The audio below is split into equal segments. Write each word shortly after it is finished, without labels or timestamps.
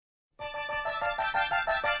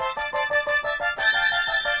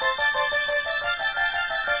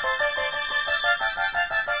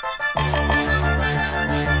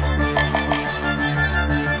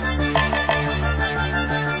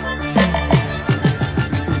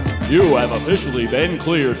You have officially been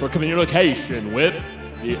cleared for communication with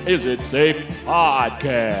the Is It Safe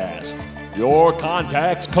podcast. Your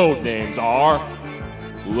contact's code names are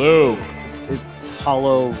Luke. It's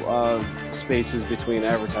hollow spaces between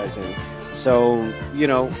advertising. So,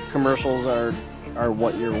 commercials are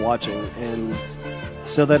what you're watching. And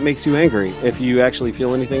so that makes you angry. If you actually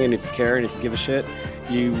feel anything and if you care and if you give a shit,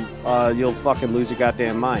 you'll fucking lose your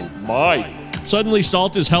goddamn mind. Mike. Suddenly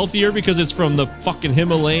salt is healthier because it's from the fucking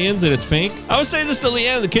Himalayas and it's pink. I was saying this to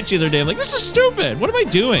Leanne in the kitchen the other day. I'm like, this is stupid. What am I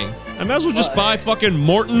doing? I might as well just buy fucking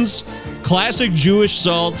Morton's classic Jewish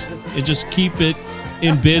salt and just keep it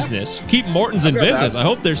in business. Keep Morton's in business. I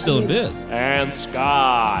hope they're still in biz. And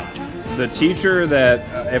Scott. The teacher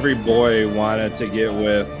that every boy wanted to get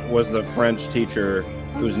with was the French teacher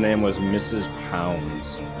whose name was Mrs.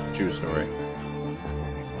 Pounds. True story.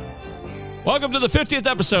 Welcome to the 50th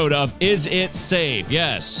episode of Is It Safe?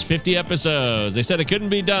 Yes, 50 episodes. They said it couldn't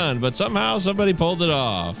be done, but somehow somebody pulled it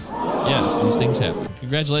off. Yes, these things happen.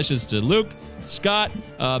 Congratulations to Luke, Scott,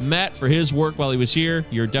 Matt for his work while he was here.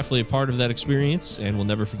 You're definitely a part of that experience, and we'll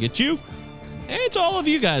never forget you. And to all of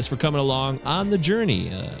you guys for coming along on the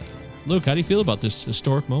journey. Luke, how do you feel about this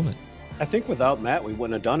historic moment? I think without Matt, we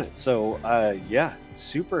wouldn't have done it. So, yeah,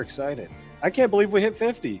 super excited. I can't believe we hit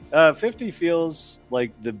 50. 50 feels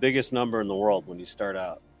like the biggest number in the world when you start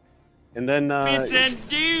out. And then it's a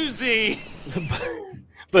doozy.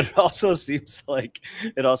 But it also seems like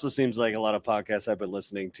a lot of podcasts I've been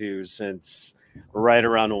listening to since right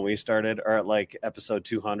around when we started, or at like episode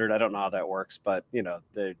 200. I don't know how that works, but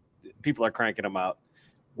the people are cranking them out.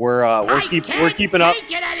 We're keeping up.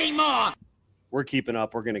 Take it anymore. We're keeping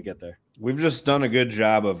up. We're gonna get there. We've just done a good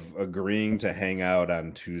job of agreeing to hang out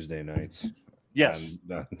on Tuesday nights. Yes.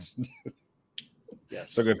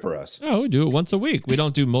 Yes. So good for us. Oh, we do it once a week. We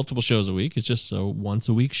don't do multiple shows a week. It's just a once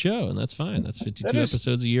a week show, and that's fine. That's 52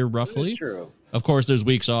 episodes a year, roughly. That's true. Of course, there's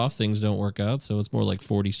weeks off. Things don't work out, so it's more like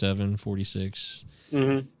 47, 46.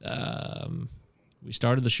 Mm-hmm. We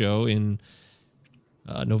started the show in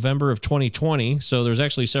November of 2020, so there's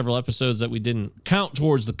actually several episodes that we didn't count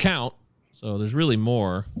towards the count. So there's really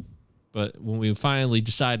more. But when we finally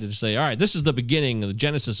decided to say, all right, this is the beginning of the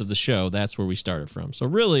genesis of the show, that's where we started from. So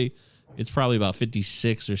really, it's probably about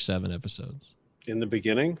 56 or 7 episodes. In the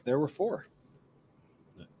beginning, there were 4.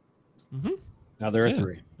 Mm-hmm. Now there are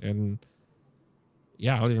 3. And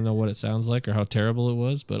yeah, I don't even know what it sounds like or how terrible it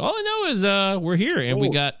was. But all I know is we're here, and we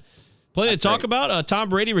got plenty to talk about. Tom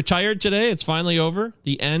Brady retired today. It's finally over.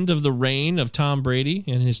 The end of the reign of Tom Brady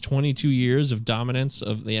and his 22 years of dominance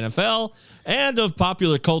of the NFL and of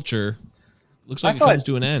popular culture. Looks like it comes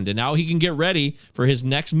to an end. And now he can get ready for his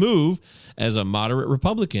next move as a moderate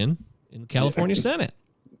Republican in the California Senate.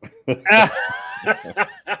 Yeah,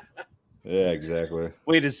 exactly.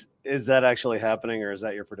 Wait, is that actually happening, or is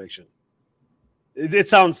that your prediction? It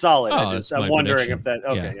sounds solid. I'm wondering if that.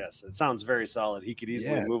 Okay, yes, it sounds very solid. He could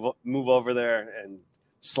easily move over there and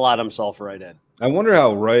slot himself right in. I wonder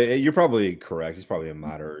how right. You're probably correct. He's probably a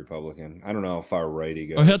moderate Republican. I don't know how far right he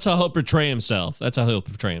goes. Oh, that's how he'll portray himself. That's how he'll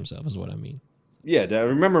portray himself. Is what I mean. Yeah,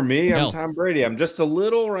 remember me? I'm Tom Brady. I'm just a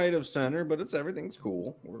little right of center, but everything's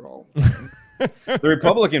cool. We're all the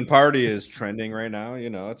Republican Party is trending right now.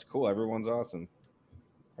 It's cool. Everyone's awesome.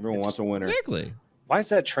 Everyone wants a winner. Exactly. Why is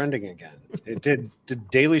that trending again? Did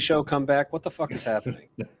Daily Show come back? What the fuck is happening?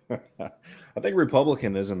 I think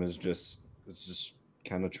Republicanism is just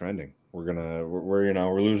kind of trending. We're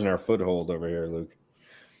losing our foothold over here, Luke.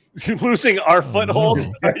 Losing our foothold?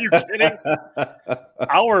 Are you kidding?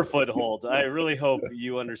 Our foothold. I really hope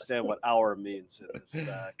you understand what "our" means in this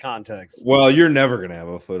context. Well, you're never gonna have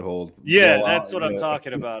a foothold. Yeah, that's what I'm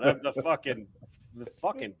talking about. I'm the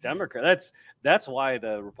fucking Democrat. That's why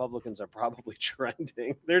the Republicans are probably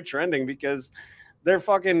trending. They're trending because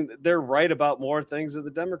they're right about more things than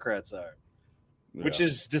the Democrats are, which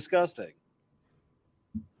is disgusting.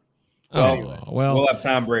 Well, we'll have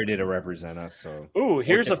Tom Brady to represent us. So,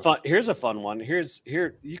 here's a fun one. Here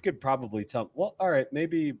you could probably tell. Well, all right,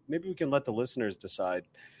 maybe we can let the listeners decide.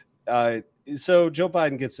 So Joe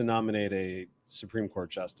Biden gets to nominate a Supreme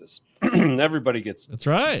Court justice. Everybody gets. That's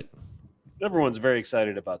right. Everyone's very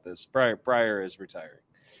excited about this. Breyer is retiring.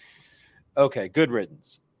 Okay, good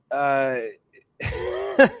riddance.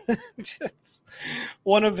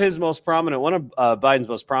 One of Biden's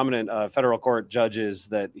most prominent federal court judges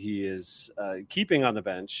that he is keeping on the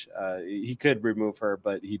bench. He could remove her,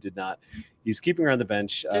 but he did not. He's keeping her on the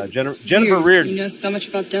bench. Jennifer Reardon. You know so much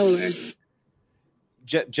about Delaware.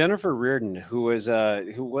 Jennifer Reardon, who was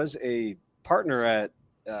a partner at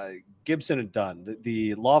Gibson and Dunn,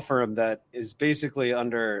 the law firm that is basically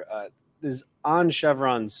is on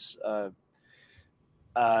Chevron's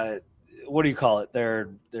what do you call it?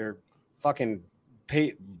 They're fucking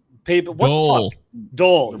pay. What Dole. the fuck?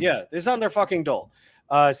 Dole. Yeah, it's on their fucking dole.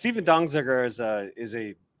 Stephen Donziger is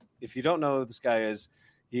a. If you don't know who this guy is,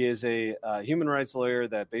 he is a human rights lawyer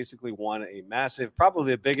that basically won a massive,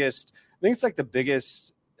 probably the biggest. I think it's like the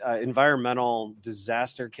biggest environmental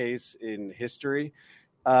disaster case in history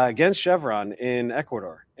against Chevron in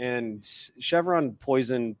Ecuador, and Chevron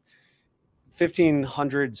poisoned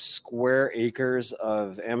 1,500 square acres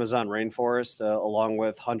of Amazon rainforest, along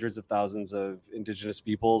with hundreds of thousands of indigenous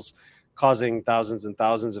peoples, causing thousands and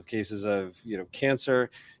thousands of cases of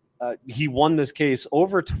cancer. He won this case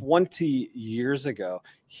over 20 years ago.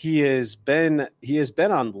 He has been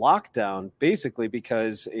on lockdown basically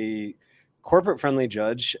because a corporate-friendly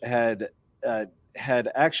judge had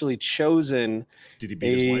actually chosen. Did he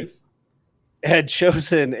beat his wife? Had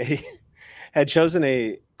chosen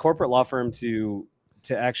a corporate law firm to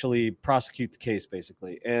actually prosecute the case,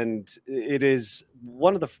 basically, and it is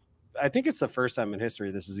one of the. I think it's the first time in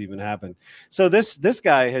history this has even happened. So this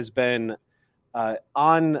guy has been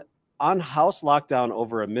on house lockdown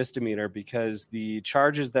over a misdemeanor because the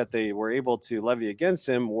charges that they were able to levy against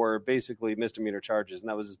him were basically misdemeanor charges, and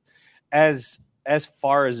that was as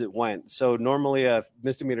far as it went. So normally a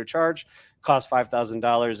misdemeanor charge costs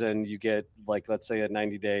 $5,000 and you get, like, let's say a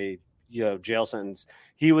 90-day jail sentence.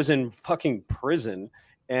 He was in fucking prison,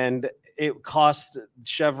 and it cost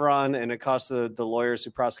Chevron and it cost the lawyers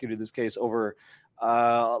who prosecuted this case over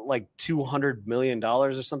like $200 million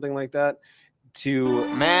or something like that.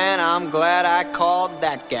 Man, I'm glad I called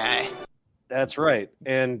that guy. That's right.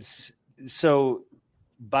 And so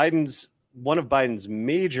one of Biden's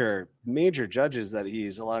major judges that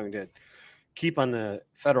he's allowing to keep on the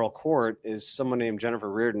federal court is someone named Jennifer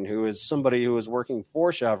Reardon, who is somebody who was working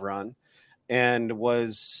for Chevron and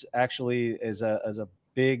was actually as a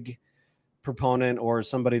big proponent, or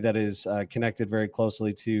somebody that is connected very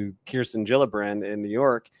closely to Kirsten Gillibrand in New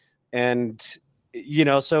York. And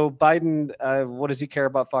so Biden, what does he care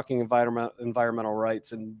about? Fucking environmental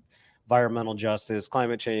rights and environmental justice,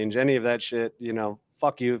 climate change, any of that shit?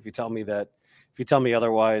 Fuck you if you tell me that. If you tell me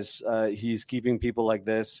otherwise, he's keeping people like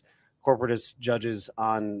this, corporatist judges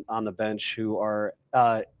on the bench who are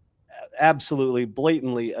absolutely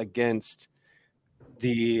blatantly against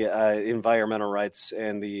the environmental rights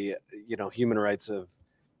and the human rights of,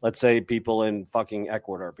 let's say, people in fucking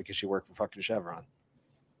Ecuador because she worked for fucking Chevron.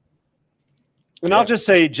 And I'll just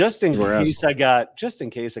say, just in case I got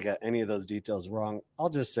any of those details wrong, I'll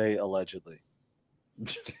just say allegedly.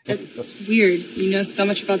 That's weird. You know so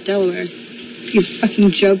much about Delaware. You fucking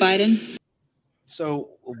Joe Biden. So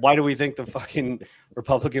why do we think the fucking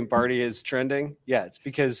Republican Party is trending? Yeah, it's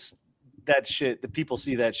because that shit, the people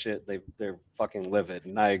see that shit, they're fucking livid,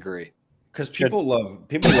 and I agree. Because people love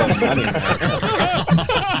money.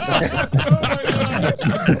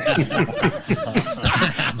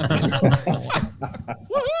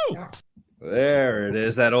 There it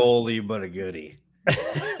is, that oldie but a goodie.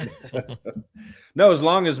 No, as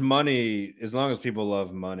long as people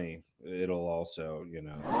love money, it'll also,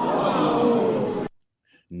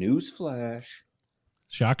 newsflash.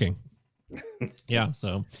 Shocking. Yeah,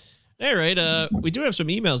 so all right, we do have some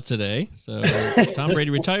emails today. So Tom Brady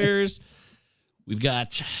retires. We've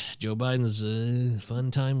got Joe Biden's fun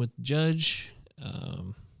time with the judge.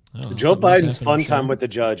 Joe Biden's fun time with the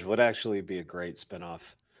judge would actually be a great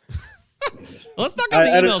spinoff. Let's not get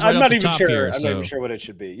the emails right off the top here. I'm not even sure what it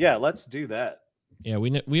should be. Yeah, let's do that. Yeah,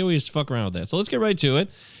 we always fuck around with that. So let's get right to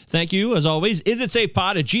it. Thank you, as always.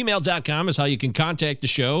 isitsafepod@gmail.com is how you can contact the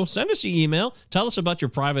show. Send us your email. Tell us about your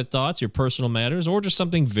private thoughts, your personal matters, or just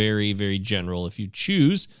something very, very general if you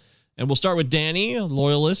choose. And we'll start with Danny, a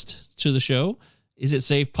loyalist to the show. Is It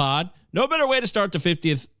Safe Pod? No better way to start the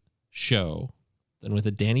 50th show than with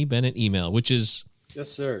a Danny Bennett email, which is...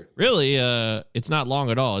 Yes, sir. Really, it's not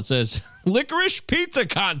long at all. It says, licorice pizza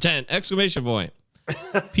content, !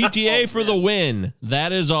 PTA for the win.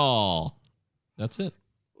 That is all. That's it.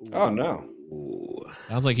 Oh, no.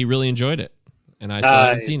 Sounds like he really enjoyed it. And I still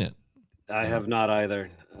haven't seen it. I have not either.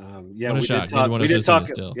 Yeah, we did talk.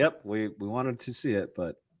 Still. Yep, we wanted to see it,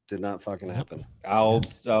 but did not fucking happen. I'll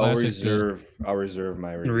reserve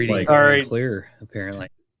my reading. Clear, apparently.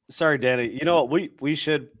 Sorry, Danny. You know what? We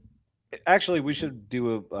should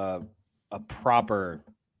do a proper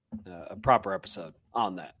episode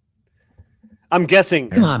on that. I'm guessing.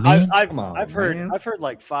 Come on, man. I've heard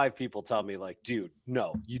like 5 people tell me, like, dude,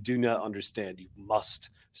 no, you do not understand. You must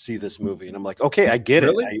see this movie. And I'm like, okay, I get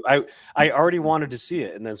it. I already wanted to see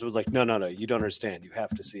it. And then it was like, no, you don't understand. You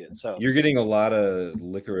have to see it. So you're getting a lot of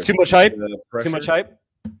licorice. Too much hype? Too much hype?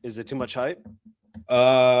 Is it too much hype?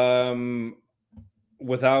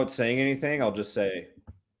 without saying anything, I'll just say.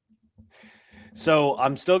 So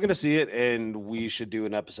I'm still going to see it, and we should do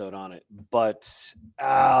an episode on it. But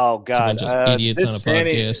oh god, idiots on a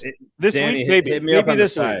podcast. This Danny, week, maybe hit me up on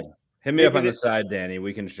this the side. week. Hit me up on the side, Danny.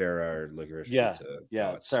 We can share our licorice pizza.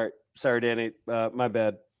 Yeah. Sorry, Danny. My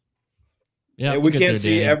bad. Yeah, we can't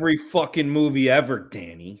see every fucking movie ever,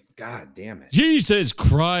 Danny. God damn it. Jesus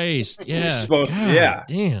Christ. Yeah.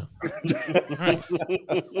 Damn. All right.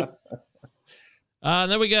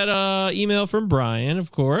 Then we got an email from Brian,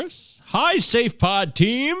 of course. Hi, Safe Pod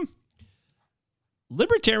team.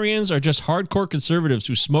 Libertarians are just hardcore conservatives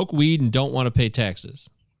who smoke weed and don't want to pay taxes.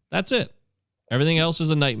 That's it. Everything else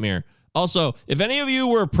is a nightmare. Also, if any of you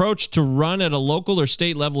were approached to run at a local or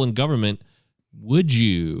state level in government, would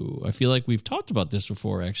you? I feel like we've talked about this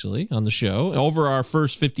before, actually, on the show, over our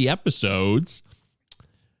first 50 episodes.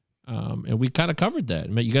 And we kind of covered that.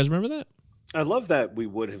 You guys remember that? I love that we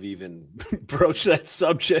would have even broached that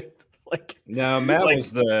subject. No, Matt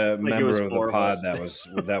was the member of the pod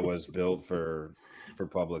that was built for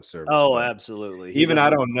public service. Oh, absolutely. I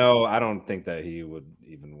don't know. I don't think that he would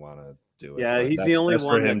even want to do it. Yeah, he's the only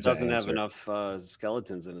one that doesn't have enough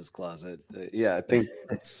skeletons in his closet. Yeah, I think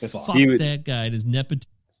fuck that guy and his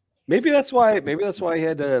nepotism. Maybe that's why he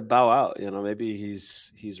had to bow out. Maybe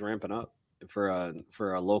he's ramping up for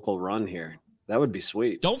a local run here. That would be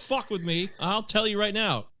sweet. Don't fuck with me. I'll tell you right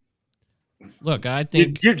now. Look, I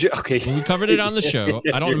think you're okay. We covered it on the show.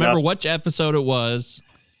 I don't remember which episode it was,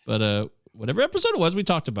 but whatever episode it was, we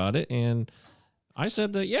talked about it, and I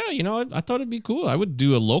said that I thought it'd be cool. I would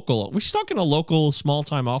do a local. We're stuck in a local small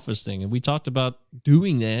time office thing, and we talked about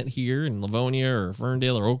doing that here in Livonia or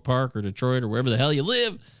Ferndale or Oak Park or Detroit or wherever the hell you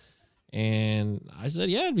live. And I said,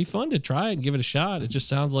 yeah, it'd be fun to try it and give it a shot. It just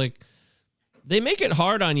sounds like they make it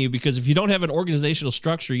hard on you because if you don't have an organizational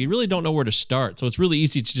structure, you really don't know where to start. So it's really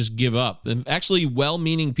easy to just give up. And actually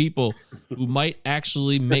well-meaning people who might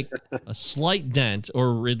actually make a slight dent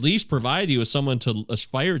or at least provide you with someone to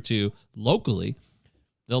aspire to locally,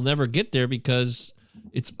 they'll never get there because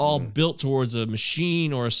it's all built towards a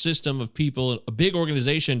machine or a system of people, a big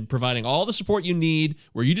organization providing all the support you need,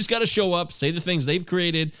 where you just got to show up, say the things they've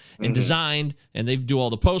created and designed, and they do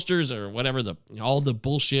all the posters or whatever, all the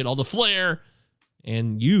bullshit, all the flair.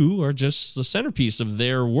 And you are just the centerpiece of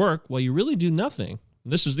their work while you really do nothing.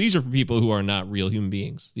 These are for people who are not real human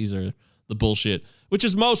beings. These are the bullshit, which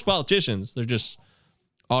is most politicians. They're just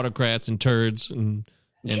autocrats and turds and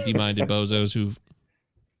empty-minded bozos who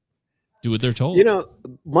do what they're told.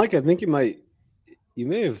 Mike, I think you may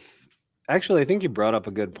have actually, I think you brought up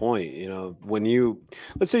a good point. When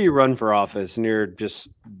let's say you run for office and you're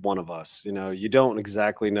just one of us, you don't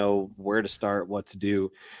exactly know where to start, what to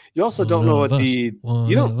do. You also don't know what you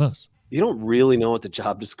don't really know what the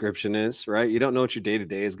job description is, right? You don't know what your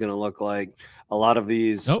day-to-day is going to look like. A lot of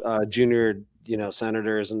these junior,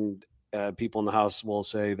 senators and people in the House will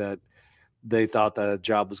say that they thought the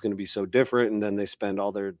job was going to be so different, and then they spend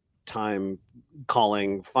all their time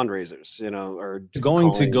calling fundraisers, or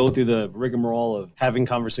going to go through the rigmarole of having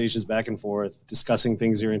conversations back and forth, discussing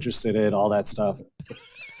things you're interested in, all that stuff.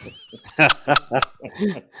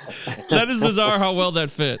 That is bizarre how well that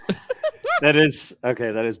fit. That is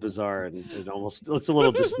bizarre, and it's a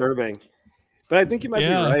little disturbing. But I think you might be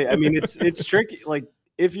right. I mean, it's tricky. Like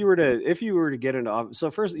if you were to get into office, so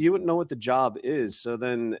first you wouldn't know what the job is. So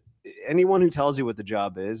then anyone who tells you what the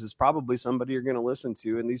job is probably somebody you're going to listen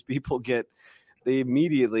to. And these people they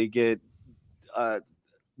immediately get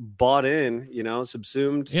bought in,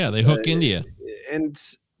 subsumed. Yeah, they hook into you. And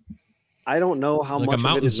I don't know how like much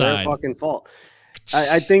of it is their fucking fault.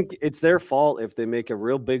 I think it's their fault if they make a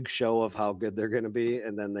real big show of how good they're going to be,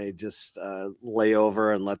 and then they just lay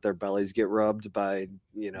over and let their bellies get rubbed by,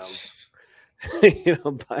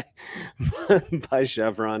 by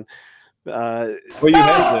Chevron. Well, you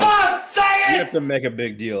have to make a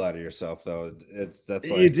big deal out of yourself, though. That's like,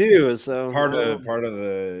 you do. So part of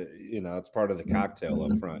the it's part of the cocktail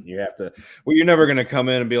up front. You have to. Well, you're never going to come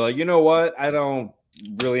in and be like, you know what? I don't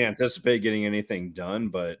really anticipate getting anything done,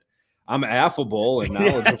 but I'm affable and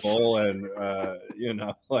knowledgeable, and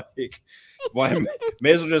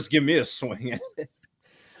may as well just give me a swing at it.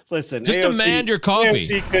 Listen, just demand your coffee.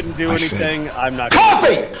 AOC couldn't do anything. I'm not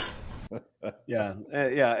coffee. Yeah.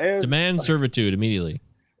 Demand servitude immediately.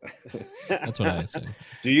 That's what I say.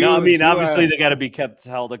 Obviously they got to be kept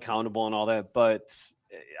held accountable and all that, but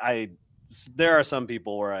there are some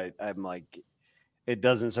people where I'm like, it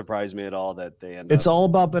doesn't surprise me at all that they end up. It's all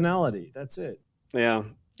about banality. That's it. Yeah.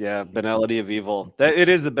 Yeah, banality of evil. It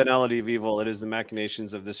is the banality of evil. It is the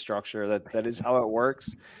machinations of this structure. That is how it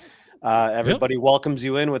works. Everybody welcomes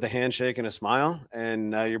you in with a handshake and a smile, and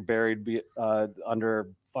now you're buried under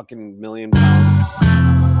fucking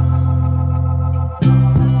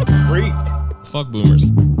 £1,000,000. Freak. Fuck boomers.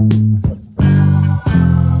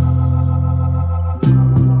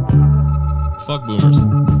 Fuck boomers.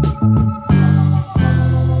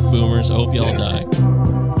 Boomers, I hope y'all die.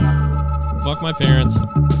 Fuck my parents.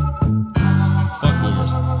 Fuck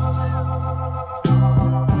boomers.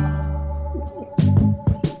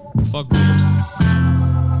 Fuck boomers.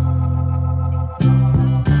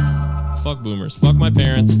 Fuck boomers. Fuck my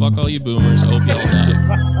parents. Fuck all you boomers. I hope y'all die.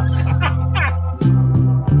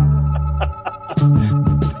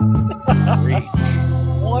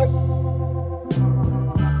 What?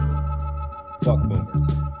 Fuck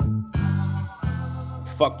boomers.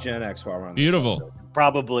 Fuck Gen X while we're on. Beautiful.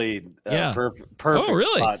 Probably Yeah. perfect Oh,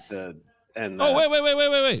 really? spot to end that. Oh,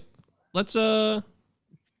 wait. Let's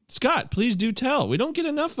Scott, please do tell. We don't get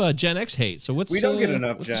enough Gen X hate. So what's We don't get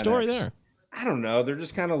enough what's Gen the story X. there? I don't know. They're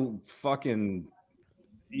just kind of fucking,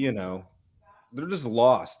 they're just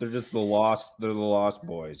lost. They're just the lost. They're the lost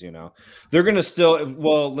boys. They're gonna still.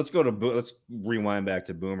 Well, let's rewind back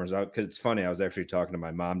to boomers out because it's funny. I was actually talking to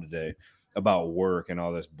my mom today about work and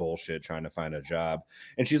all this bullshit trying to find a job,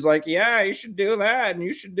 and she's like, "Yeah, you should do that, and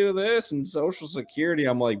you should do this, and Social Security."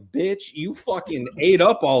 I'm like, "Bitch, you fucking ate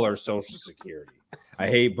up all our Social Security." I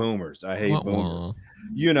hate boomers. I hate boomers.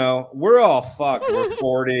 We're all fucked. We're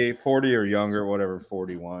 40 or younger, whatever,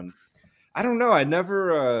 41. I don't know. I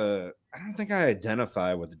don't think I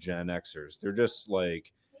identify with the Gen Xers. They're just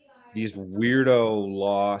like these weirdo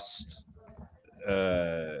lost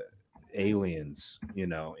aliens,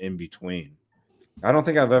 in between. I don't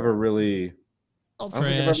think I've ever really...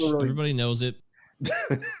 Trash. Everybody knows it.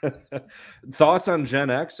 Thoughts on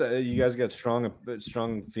Gen X? You guys got strong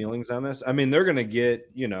feelings on this? I mean, they're gonna get,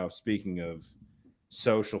 speaking of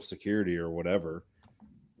Social Security or whatever,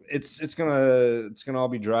 it's gonna all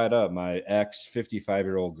be dried up. My ex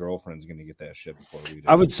 55-year-old girlfriend's gonna get that shit before we do.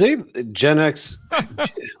 I would say Gen X.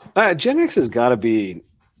 Gen X has got to be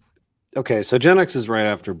okay. So Gen X is right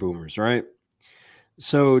after boomers, right?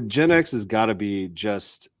 So Gen X has got to be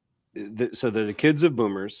just. So they're the kids of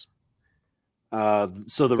boomers.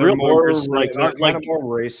 So the real boomers more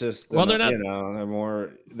racist. Than, they're not.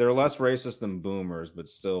 They're less racist than boomers, but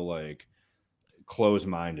still like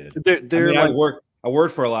close-minded. They're like, I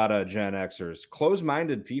worked for a lot of Gen Xers,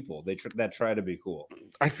 close-minded people. That try to be cool.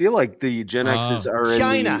 I feel like the Gen Xers are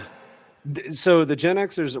China. So the Gen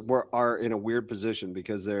Xers are in a weird position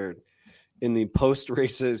because they're in the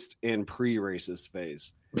post-racist and pre-racist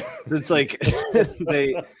phase. So it's like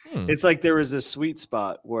it's like there was this sweet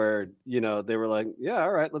spot where they were like, yeah,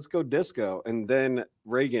 all right, let's go disco, and then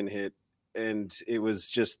Reagan hit, and it was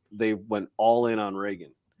just they went all in on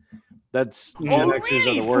Reagan. That's Gen Xers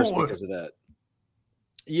are the worst because of that.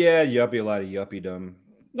 Yeah, a lot of yuppiedom.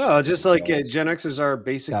 No, just like Gen Xers are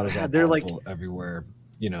basically they're like everywhere,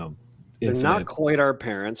 They're not quite our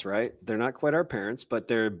parents, right? They're not quite our parents, but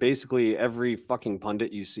they're basically every fucking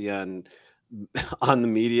pundit you see on the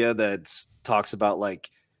media that talks about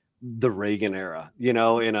like the Reagan era, in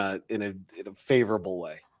a favorable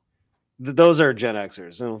way. Those are Gen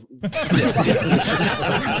Xers. Oh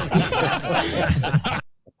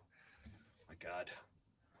my God.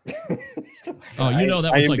 Oh,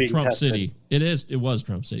 that was like Trump tested. City. It is. It was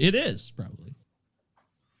Trump City. It is probably.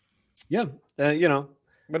 Yeah.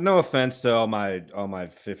 But no offense to all my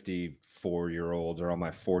 54-year-olds or all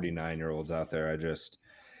my 49-year-olds out there.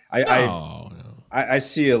 I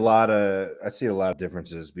see a lot of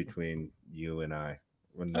differences between you and I.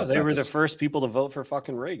 They were the first people to vote for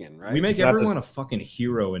fucking Reagan, right? We make everyone a fucking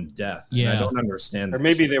hero in death. Yeah, I don't understand. Or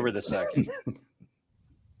maybe they were the second.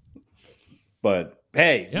 But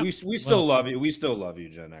hey, we still love you. We still love you,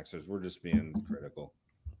 Gen Xers. We're just being critical.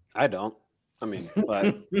 I don't. I mean,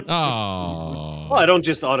 but well, I don't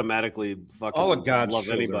just automatically fucking all of God's love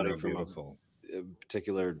anybody from a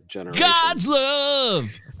particular generation. God's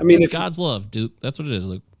love. I mean, God's love, Duke. That's what it is,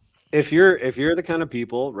 Luke. If you're the kind of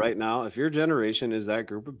people right now, if your generation is that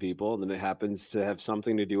group of people, then it happens to have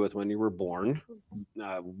something to do with when you were born,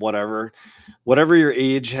 whatever your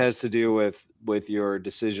age has to do with your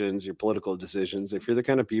decisions, your political decisions. If you're the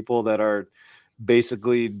kind of people that are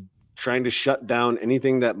basically trying to shut down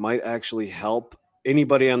anything that might actually help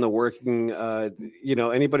anybody on the working,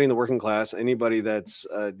 anybody in the working class, anybody that's,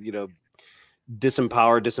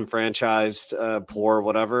 disempowered, disenfranchised, poor,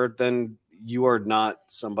 whatever, then you are not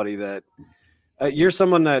somebody that you're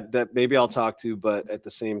someone that maybe I'll talk to, but at the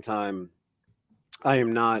same time, I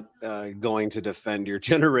am not going to defend your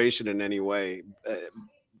generation in any way.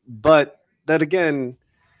 But that again,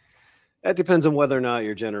 That depends on whether or not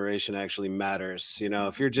your generation actually matters. You know,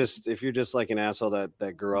 if you're just like an asshole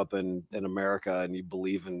that grew up in America and you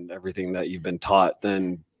believe in everything that you've been taught,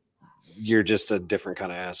 then you're just a different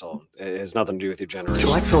kind of asshole. It has nothing to do with your generation. Do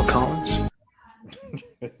you like Phil Collins?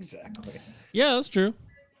 Exactly. Yeah, that's true.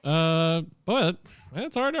 But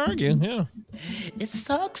it's hard to argue. Yeah. It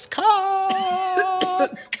sucks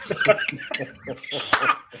cock.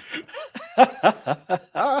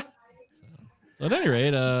 So at any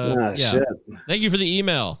rate, Shit. Thank you for the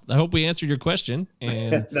email. I hope we answered your question.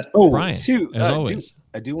 And Brian, as always.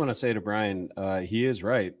 I do want to say to Brian, he is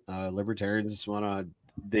right. Libertarians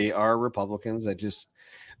they are Republicans.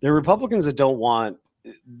 They're Republicans that don't want,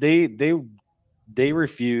 they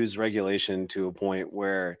refuse regulation to a point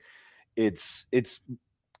where it's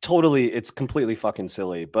completely fucking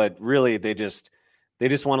silly, but really they just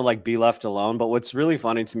want to like be left alone. But what's really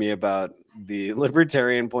funny to me about the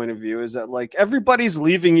libertarian point of view is that like everybody's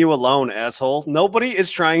leaving you alone, asshole. Nobody is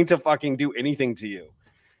trying to fucking do anything to you.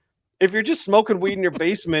 If you're just smoking weed in your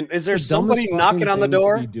basement, is there somebody knocking on the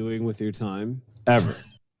door? To be doing with your time ever.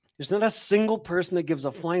 There's not a single person that gives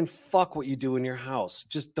a flying fuck what you do in your house.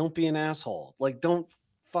 Just don't be an asshole. Like don't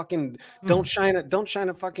shine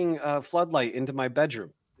a fucking floodlight into my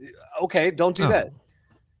bedroom. Okay, don't do that.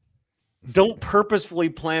 Don't purposefully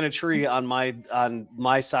plant a tree on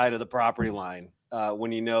my side of the property line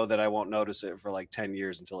when you know that I won't notice it for like 10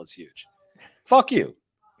 years until it's huge. Fuck you.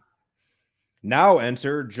 Now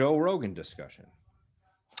enter Joe Rogan discussion.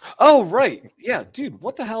 Oh, right. Yeah, dude,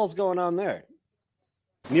 what the hell is going on there?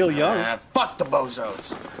 Neil Young. Fuck the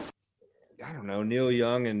bozos. I don't know. Neil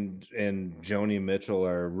Young and Joni Mitchell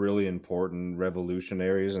are really important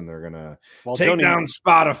revolutionaries, and they're gonna take down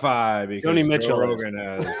Spotify because Joni Mitchell Joe Rogan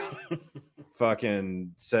has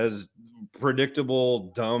fucking says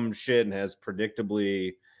predictable dumb shit and has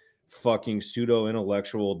predictably fucking pseudo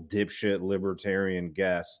intellectual dipshit libertarian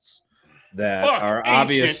guests that are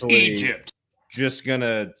obviously just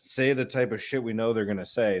gonna say the type of shit we know they're gonna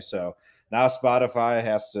say. So now Spotify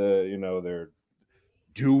has to, they're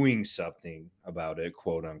doing something about it,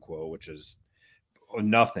 quote unquote, which is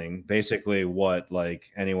nothing. Basically, what like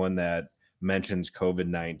anyone that mentions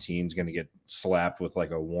COVID-19 is going to get slapped with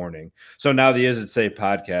like a warning. So now the Is It Safe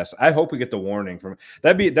podcast, I hope we get the warning from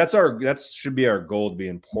that should be our goal, to be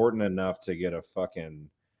important enough to get a fucking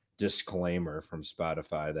disclaimer from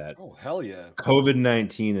Spotify that hell yeah,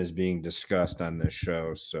 COVID-19 is being discussed on this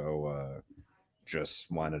show. So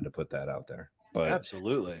just wanted to put that out there. But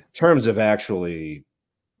absolutely, in terms of actually,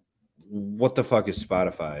 what the fuck is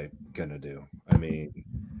Spotify gonna do? I mean,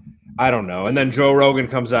 I don't know. And then Joe Rogan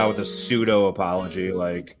comes out with a pseudo apology,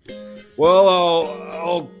 like, well,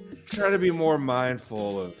 I'll try to be more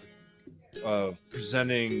mindful of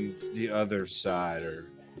presenting the other side, or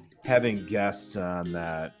having guests on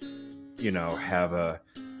that, have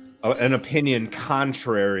an opinion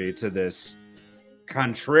contrary to this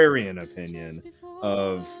contrarian opinion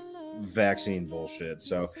of vaccine bullshit.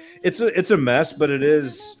 So it's a mess, but it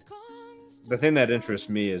is. The thing that interests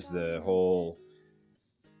me is the whole,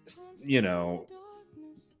 I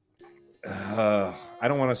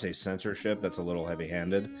don't want to say censorship. That's a little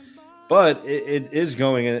heavy-handed, but it is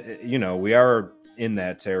going, we are in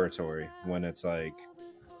that territory when it's like,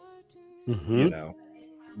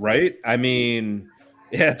 right? I mean,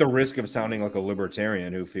 at the risk of sounding like a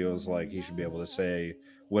libertarian who feels like he should be able to say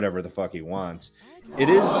whatever the fuck he wants, it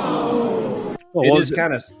is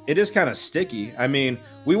kind of sticky. I mean,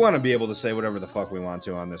 we want to be able to say whatever the fuck we want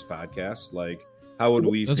to on this podcast. Like, how would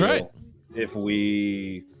we feel if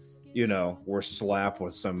we, were slapped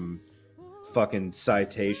with some fucking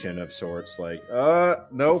citation of sorts? Like,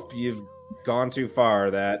 nope, you've gone too far.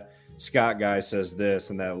 That Scott guy says this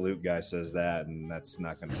and that Luke guy says that, and that's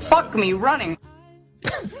not going to fuck me running.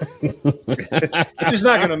 It's just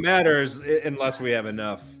not going to matter unless we have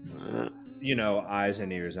enough eyes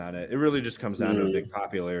and ears on it. It really just comes down to a big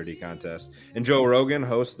popularity contest. And Joe Rogan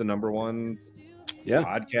hosts the number one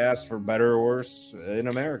podcast, for better or worse, in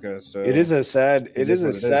America. So it is a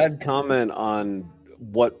sad comment on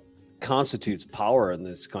what constitutes power in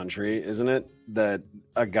this country, isn't it? That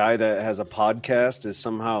a guy that has a podcast is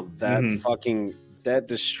somehow that fucking that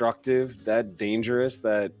destructive, that dangerous,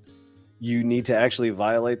 that you need to actually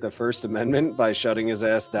violate the First Amendment by shutting his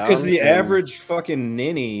ass down. Because the average fucking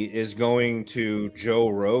ninny is going to Joe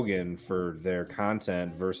Rogan for their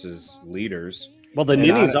content versus leaders. Well, the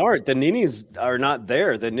ninnies aren't. The ninnies are not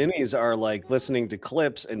there. The ninnies are like listening to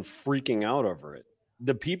clips and freaking out over it.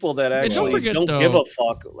 The people that actually don't give a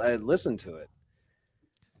fuck listen to it.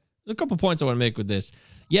 There's a couple points I want to make with this.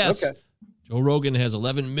 Yes, Joe Rogan has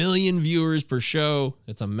 11 million viewers per show.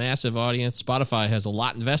 It's a massive audience. Spotify has a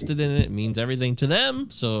lot invested in it. It means everything to them,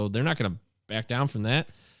 so they're not going to back down from that.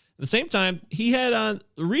 At the same time, he had on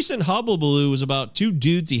the recent Hullabaloo was about two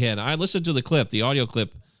dudes he had. I listened to the clip, the audio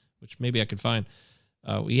clip, which maybe I could find.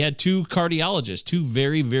 We had two cardiologists, two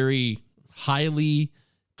very, very highly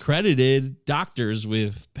credited doctors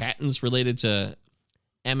with patents related to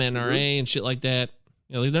mRNA and shit like that.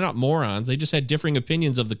 You know, they're not morons. They just had differing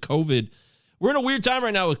opinions of the COVID. We're in a weird time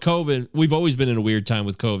right now with COVID. We've always been in a weird time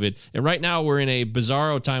with COVID. And right now we're in a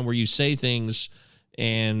bizarro time where you say things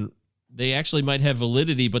and they actually might have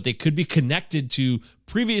validity, but they could be connected to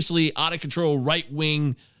previously out of control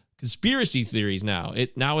right-wing conspiracy theories now.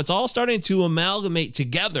 Now it's all starting to amalgamate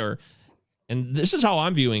together. And this is how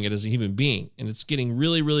I'm viewing it as a human being. And it's getting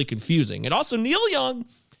really, really confusing. And also Neil Young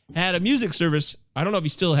had a music service, I don't know if he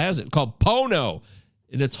still has it, called Pono.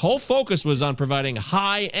 And its whole focus was on providing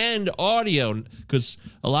high-end audio because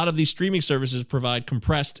a lot of these streaming services provide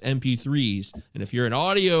compressed MP3s. And if you're an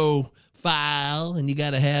audio file and you got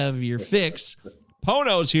to have your fix,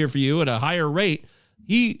 Pono's here for you at a higher rate.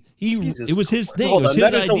 It was his thing. It was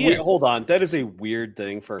his idea. Hold on. That is a weird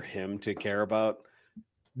thing for him to care about.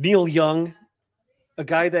 Neil Young, a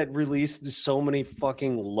guy that released so many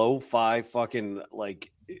fucking lo-fi fucking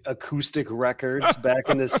like acoustic records back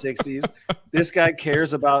in the 60s. This guy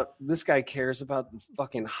cares about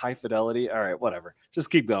fucking high fidelity. All right, whatever. Just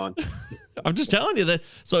keep going. I'm just telling you that.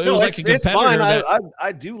 So it was like a competitor. It's fine.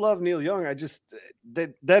 I do love Neil Young. I just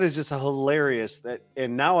that is just a hilarious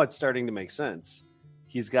and now it's starting to make sense.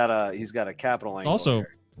 He's got a capital angle also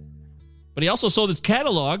here. But he also sold his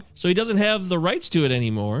catalog, so he doesn't have the rights to it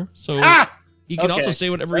anymore. So he can also say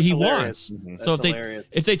whatever he wants. Mm-hmm. So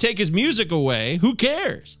if they take his music away, who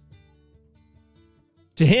cares?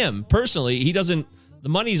 To him personally, he doesn't. The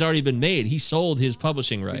money's already been made. He sold his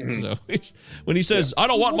publishing rights. Mm-hmm. So when he says, "I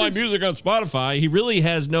don't want my music on Spotify," he really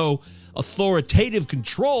has no authoritative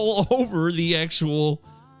control over the actual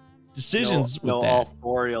decisions. No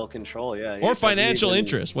authorial control, or financial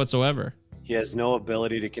interest whatsoever. He has no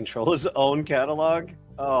ability to control his own catalog.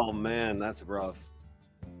 Oh man, that's rough.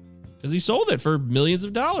 Because he sold it for millions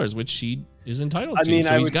of dollars, which he is entitled to. I mean,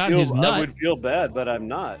 so he's got his nut. I would feel bad, but I'm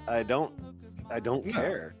not. I don't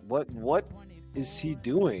care. What is he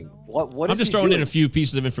doing? What? I'm just throwing in a few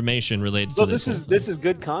pieces of information related to this. This is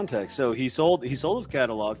good context. So he sold his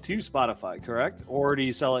catalog to Spotify, correct? Or did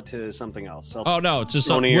he sell it to something else? Oh no, to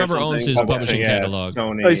Sony, whoever owns his publishing catalog.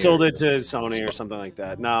 He sold it to Sony or something like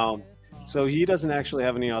that. Now, so he doesn't actually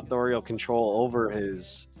have any authorial control over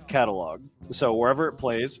his catalog. So wherever it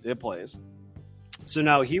plays, it plays. So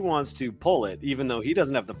now he wants to pull it, even though he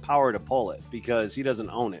doesn't have the power to pull it because he doesn't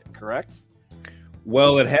own it, correct?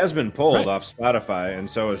 Well, it has been pulled off Spotify, and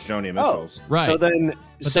so is Joni Mitchell's. Right. So then,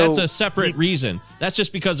 that's a separate reason. That's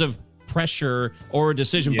just because of pressure or a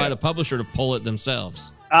decision by the publisher to pull it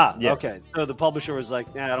themselves. Okay. So the publisher was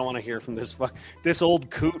like, I don't want to hear from this old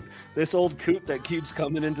coot that keeps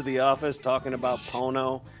coming into the office talking about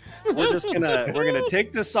Pono. We're gonna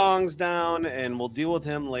take the songs down and we'll deal with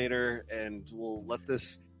him later, and we'll let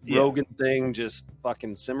this Rogan thing just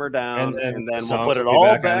fucking simmer down, and then we'll put it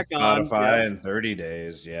all back on Spotify in 30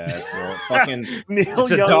 days. Yeah, it's a fucking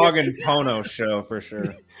it's a dog and Pono show for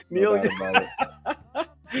sure.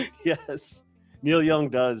 Yes, Neil Young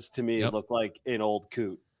does to me look like an old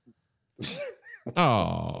coot.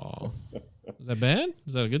 Oh, is that bad?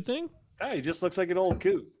 Is that a good thing? He just looks like an old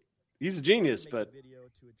coot. He's a genius, but video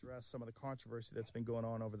to address some of the controversy that's been going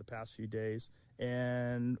on over the past few days.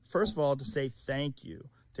 And first of all, to say thank you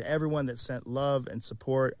to everyone that sent love and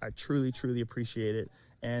support. I truly, truly appreciate it.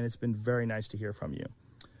 And it's been very nice to hear from you.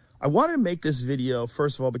 I wanted to make this video,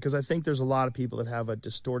 first of all, because I think there's a lot of people that have a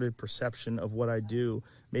distorted perception of what I do,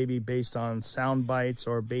 maybe based on sound bites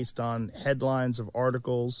or based on headlines of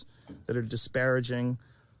articles that are disparaging.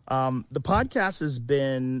 The podcast has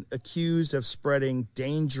been accused of spreading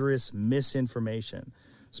dangerous misinformation,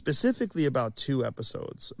 specifically about 2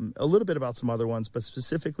 episodes, a little bit about some other ones, but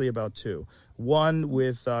specifically about 2. One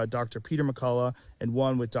with Dr. Peter McCullough and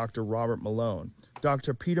one with Dr. Robert Malone.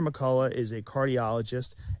 Dr. Peter McCullough is a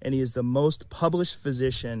cardiologist, and he is the most published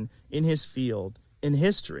physician in his field in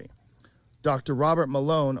history. Dr. Robert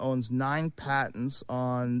Malone owns 9 patents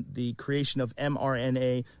on the creation of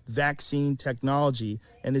mRNA vaccine technology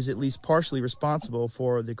and is at least partially responsible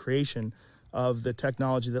for the creation of the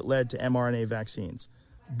technology that led to mRNA vaccines.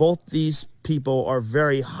 Both these people are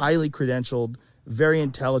very highly credentialed, very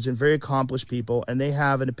intelligent, very accomplished people, and they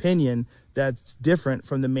have an opinion that's different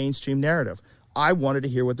from the mainstream narrative. I wanted to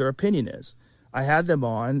hear what their opinion is. I had them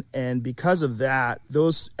on, and because of that,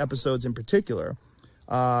 those episodes in particular,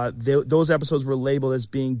 those episodes were labeled as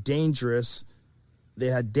being dangerous. They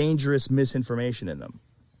had dangerous misinformation in them.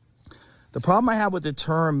 The problem I have with the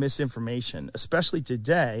term misinformation, especially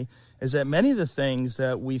today, is that many of the things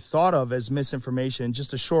that we thought of as misinformation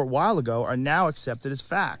just a short while ago are now accepted as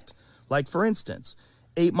fact. Like, for instance,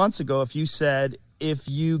 8 months ago, if you said, if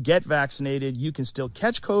you get vaccinated, you can still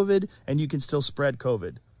catch COVID and you can still spread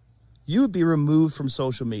COVID, you would be removed from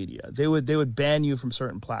social media. They would ban you from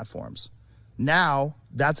certain platforms. Now,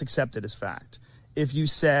 that's accepted as fact. If you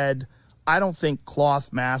said, I don't think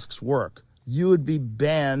cloth masks work, you would be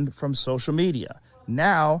banned from social media.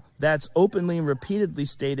 Now, that's openly and repeatedly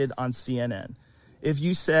stated on CNN. If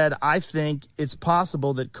you said, I think it's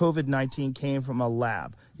possible that COVID-19 came from a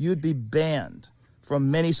lab, you'd be banned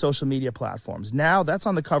from many social media platforms. Now, that's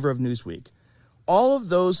on the cover of Newsweek. All of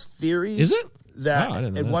those theories that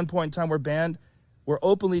at one point in time were banned were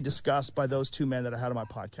openly discussed by those two men that I had on my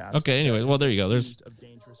podcast. Okay, anyway, well, there you go.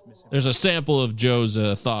 There's a sample of Joe's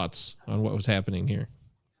thoughts on what was happening here.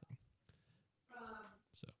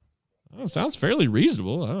 So, sounds fairly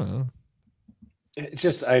reasonable. I don't know. It's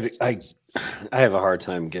just I have a hard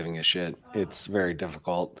time giving a shit. It's very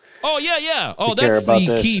difficult. Oh yeah. Oh, that's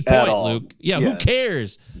the key point, Luke. Yeah, who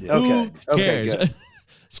cares? Yeah. Who cares? Good.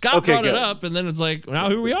 Scott brought it up, and then it's like, now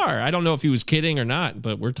here we are. I don't know if he was kidding or not,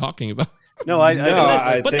 but we're talking about. No, wait,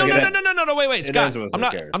 Scott.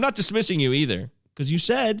 I'm not dismissing you either, because you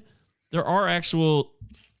said there are actual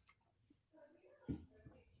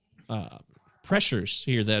pressures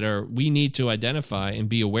here that we need to identify and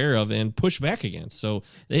be aware of and push back against. So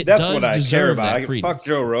that's what I care about. Fuck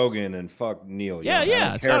Joe Rogan and fuck Neil.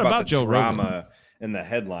 Yeah. It's not about Joe Rogan and the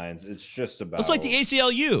headlines. It's just about. It's like the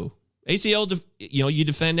ACLU. You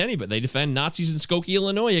defend anybody. They defend Nazis in Skokie,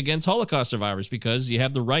 Illinois against Holocaust survivors because you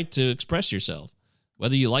have the right to express yourself,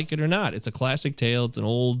 whether you like it or not. It's a classic tale. It's an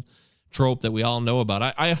old trope that we all know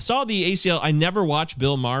about. I saw the ACL. I never watch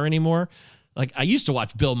Bill Maher anymore. Like, I used to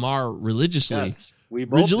watch Bill Maher religiously. Yes, we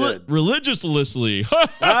both did. Religiously. Religiously.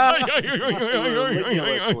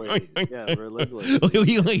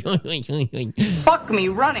 Fuck me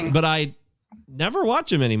running. But I never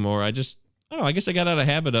watch him anymore. I don't know. I guess I got out of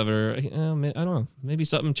habit of it. I don't know. Maybe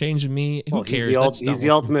something changed in me. Who cares? He's the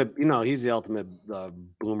ultimate. He's the ultimate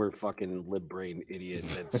boomer fucking lib brain idiot.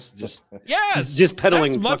 That's just yes, just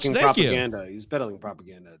peddling fucking propaganda. He's peddling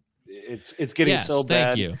propaganda. It's getting so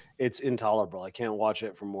bad. It's intolerable. I can't watch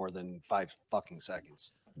it for more than 5 fucking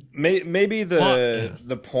seconds. Maybe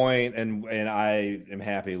the point, and I am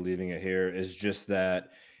happy leaving it here, is just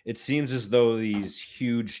that it seems as though these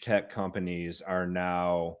huge tech companies are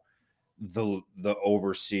now the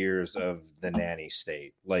overseers of the nanny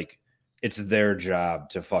state. Like, it's their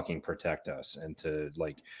job to fucking protect us and to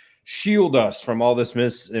like shield us from all this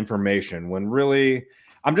misinformation, when really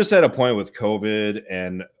I'm just at a point with COVID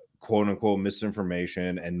and quote unquote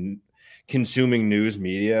misinformation and consuming news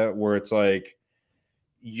media where it's like,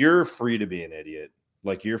 you're free to be an idiot.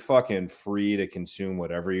 Like, you're fucking free to consume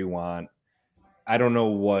whatever you want. I don't know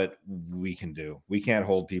what we can do. We can't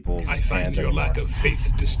hold people's I find your lack of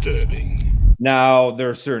faith disturbing. Now, there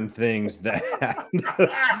are certain things that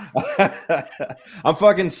I'm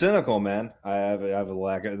fucking cynical, man. I have a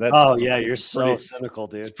lack of that. Oh yeah, you're so cynical,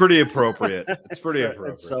 dude. It's pretty appropriate. It's pretty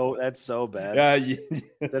appropriate. That's so bad. Yeah,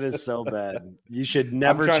 that is so bad. You should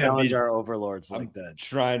never challenge our overlords like that.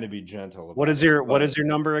 Trying to be gentle. What is your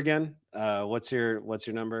number again? What's your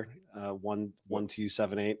number?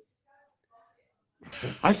 11278.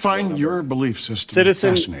 I find your belief system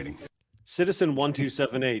fascinating. Citizen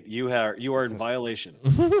 1278, you are in violation.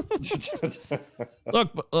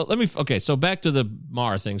 Look, let me. Okay, so back to the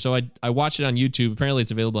Maher thing. So I watched it on YouTube. Apparently,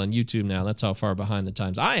 it's available on YouTube now. That's how far behind the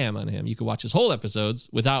times I am on him. You can watch his whole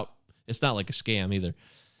episodes without. It's not like a scam either.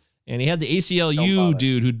 And he had the ACLU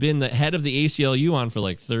dude who'd been the head of the ACLU on for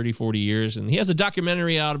like 30, 40 years. And he has a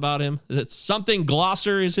documentary out about him. It's something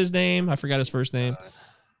Glosser is his name. I forgot his first name.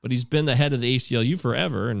 But he's been the head of the ACLU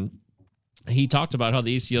forever. And he talked about how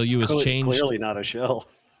the ACLU has changed. Clearly not a shill.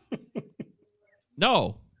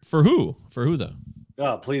 No. For who? For who, though?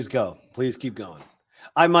 Oh, please go. Please keep going.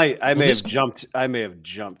 I may have jumped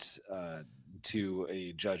to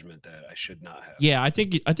a judgment that I should not have. Yeah, I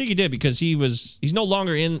think he did, because he no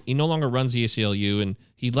longer runs the ACLU, and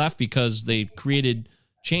he left because they created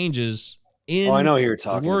changes in I know who you're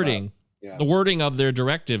talking wording. About. Yeah. The wording of their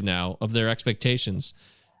directive now, of their expectations.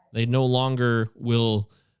 They no longer will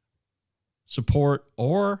support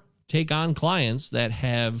or take on clients that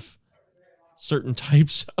have certain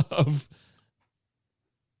types of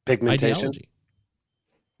pigmentation. Ideology.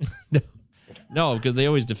 No, because they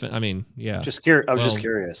always defend. I mean, yeah. I was just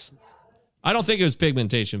curious. I don't think it was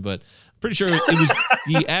pigmentation, but I'm pretty sure it was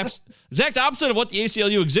the exact opposite of what the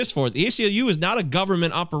ACLU exists for. The ACLU is not a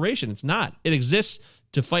government operation. It's not. It exists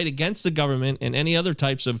to fight against the government and any other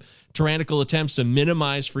types of tyrannical attempts to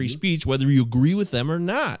minimize free speech, whether you agree with them or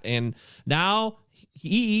not. And now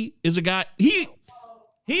he is a guy, he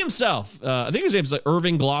himself, I think his name's like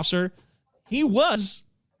Irving Glosser. He was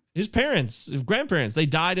his parents, his grandparents, they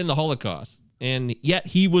died in the Holocaust. And yet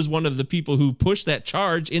he was one of the people who pushed that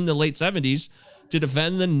charge in the late 70s to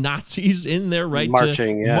defend the Nazis in their right to march.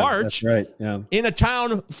 That's right. Yeah. In a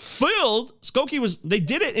town filled, they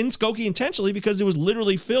did it in Skokie intentionally because it was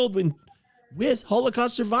literally filled with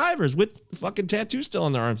Holocaust survivors with fucking tattoos still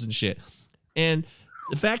on their arms and shit. And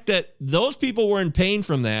the fact that those people were in pain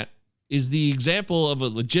from that is the example of a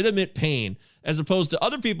legitimate pain, as opposed to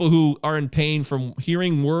other people who are in pain from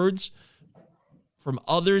hearing words from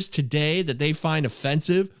others today that they find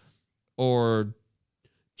offensive or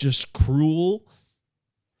just cruel,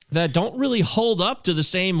 that don't really hold up to the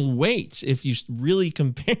same weight if you really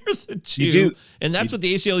compare the two. And that's what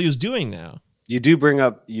the ACLU is doing now. You do bring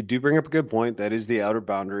up a good point. That is the outer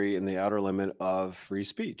boundary and the outer limit of free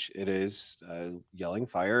speech. It is yelling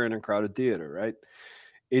fire in a crowded theater, right?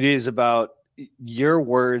 It is about your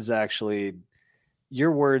words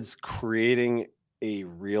creating a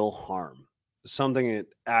real harm, something that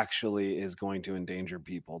actually is going to endanger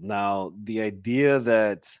people. Now, the idea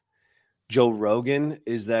that Joe Rogan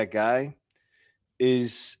is that guy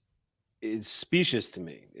is specious to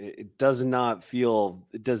me. It does not feel.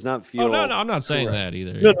 Oh, no, I'm not saying that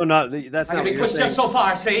either. No, that's not what you're saying. Just so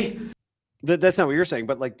far, see. That's not what you're saying.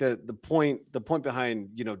 But like the point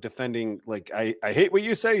behind, defending, like, I hate what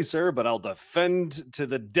you say, sir, but I'll defend to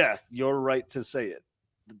the death your right to say it.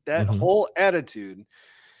 That whole attitude,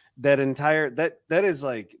 that is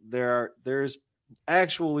like there's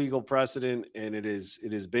actual legal precedent, and it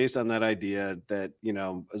is based on that idea that,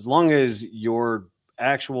 as long as your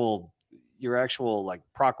actual like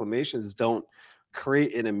proclamations don't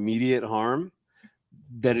create an immediate harm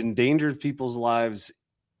that endangers people's lives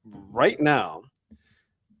right now,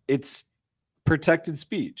 it's protected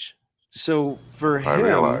speech. So for him, I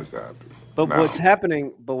realize that. But now,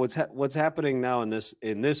 what's happening now in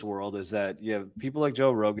this world is that you have people like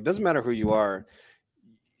Joe Rogan. It doesn't matter who you are,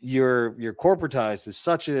 you're corporatized to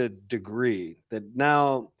such a degree that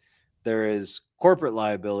now there is corporate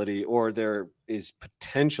liability, or there is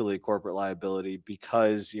potentially corporate liability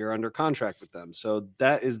because you're under contract with them. So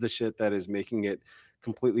that is the shit that is making it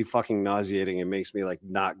completely fucking nauseating and makes me like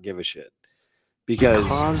not give a shit.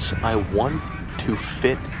 Because I want to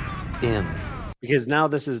fit in. Because now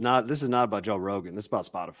this is not about Joe Rogan. This is about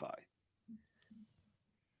Spotify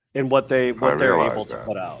and what they're able to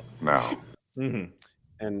put out now.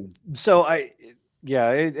 And so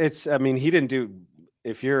it's. I mean, he didn't do.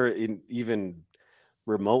 If you're even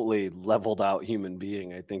remotely leveled out human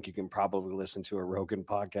being, I think you can probably listen to a Rogan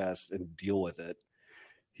podcast and deal with it.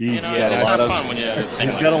 He's got a lot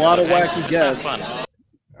of wacky guests.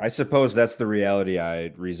 I suppose that's the reality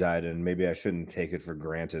I reside in. Maybe I shouldn't take it for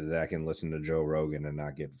granted that I can listen to Joe Rogan and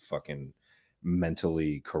not get fucking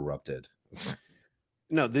mentally corrupted.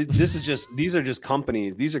 No, these are just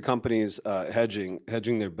companies. These are companies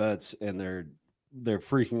hedging their bets, and they're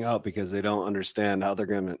freaking out because they don't understand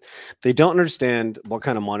they don't understand what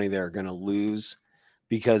kind of money they're gonna lose,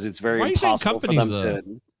 because it's very impossible for them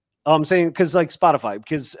to. I'm saying because like Spotify,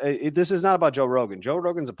 because this is not about Joe Rogan. Joe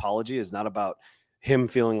Rogan's apology is not about him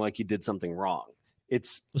feeling like he did something wrong.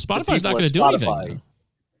 Spotify's not going to do anything.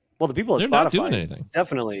 Well, the people at They're not Spotify doing anything.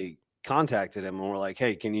 Definitely contacted him and were like,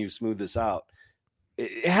 "Hey, can you smooth this out?"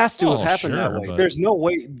 It has to have happened that way. There's no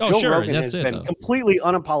way. Joe Rogan has been completely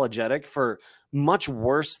unapologetic for much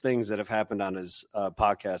worse things that have happened on his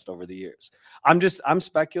podcast over the years. I'm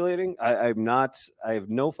speculating. I have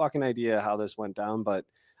no fucking idea how this went down, but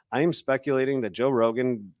I am speculating that Joe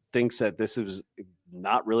Rogan thinks that this is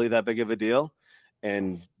not really that big of a deal.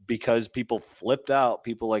 And because people flipped out,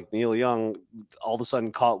 people like Neil Young all of a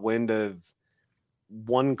sudden caught wind of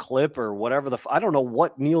one clip or whatever I don't know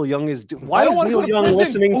what Neil Young is doing. Why is Neil Young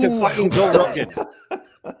listening to fucking Joe Rogan?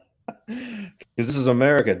 Because this is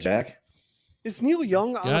America, Jack. Is Neil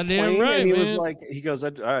Young on the plane? Right, and he was like, he goes,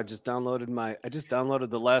 I just downloaded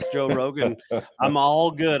the last Joe Rogan. I'm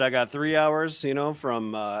all good. I got 3 hours,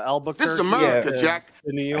 from Albuquerque this is America, Jack.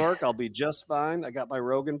 to New York. I'll be just fine. I got my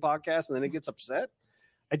Rogan podcast, and then he gets upset.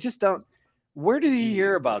 I just don't. Where did he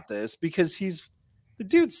hear about this? Because the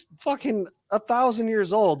dude's fucking 1,000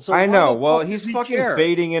 years old. So I know. Well, he's fucking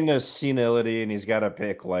fading into senility, and he's got to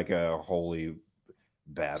pick like a holy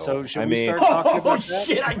battle. So should we start talking about that?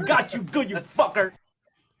 Shit, I got you good, you fucker.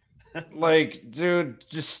 Like, dude,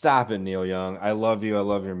 just stop it, Neil Young. I love you. I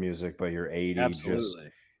love your music, but you're 80. Absolutely.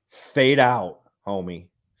 Just fade out, homie.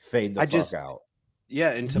 Fade the fuck out.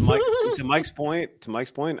 Yeah, and to Mike's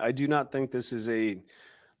point, I do not think this is a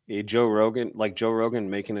Joe Rogan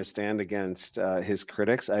making a stand against his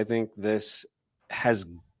critics. I think this has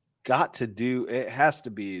it has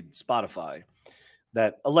to be Spotify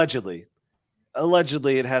that allegedly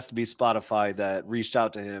it has to be Spotify that reached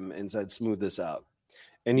out to him and said, smooth this out.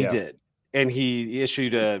 And he did. And he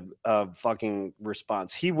issued a fucking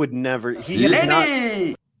response. He would never, he has not,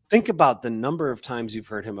 think about the number of times you've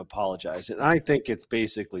heard him apologize. And I think it's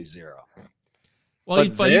basically zero. Well,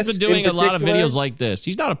 but he's been doing a lot of videos like this.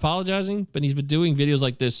 He's not apologizing, but he's been doing videos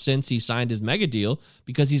like this since he signed his mega deal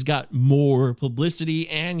because he's got more publicity.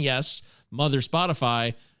 And yes, Mother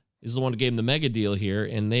Spotify is the one who gave him the mega deal here,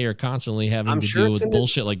 and they are constantly having to deal with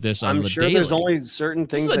bullshit like this on the daily. There's only certain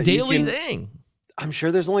things. This is a daily thing. I'm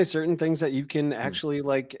sure there's only certain things that you can actually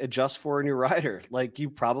like adjust for in your rider. Like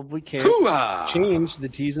you probably can't change the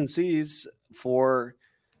T's and C's for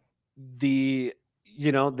the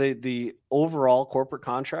overall corporate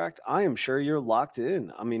contract. I am sure you're locked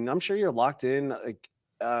in. I mean, I'm sure you're locked in like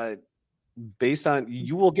based on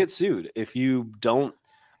you will get sued if you don't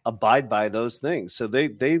abide by those things. So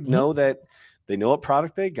they know that they know what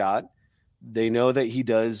product they got. They know that he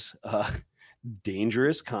does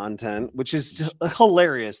dangerous content, which is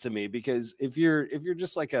hilarious to me because if you're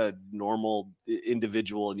just like a normal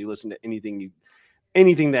individual and you listen to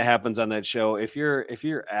anything that happens on that show, if you're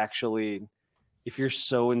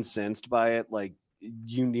so incensed by it, like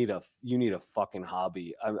you need a fucking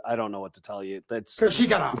hobby. I don't know what to tell you.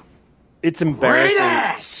 It's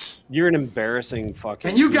embarrassing. You're an embarrassing fucking.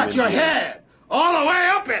 And you got your head all the way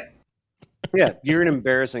up it. Yeah, you're an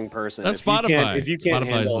embarrassing person. That's Spotify. If you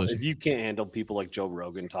can't handle people like Joe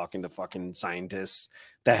Rogan talking to fucking scientists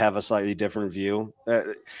that have a slightly different view,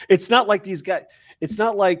 it's not like these guys. It's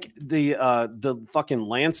not like the fucking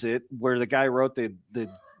Lancet where the guy wrote the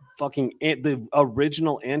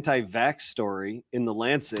original anti-vax story in the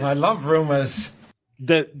Lancet. I love rumors.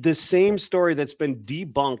 The same story that's been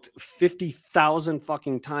debunked 50,000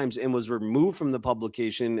 fucking times and was removed from the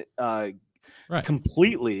publication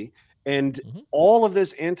completely. And all of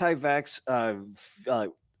this anti-vax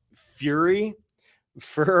fury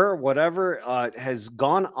for whatever has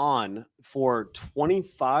gone on for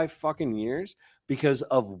 25 fucking years because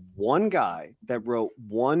of one guy that wrote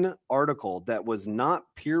one article that was not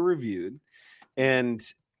peer reviewed and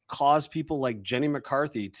caused people like Jenny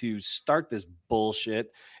McCarthy to start this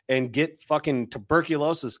bullshit and get fucking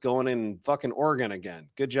tuberculosis going in fucking Oregon again.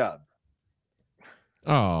 Good job.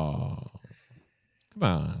 Oh, come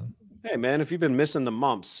on. Hey, man, if you've been missing the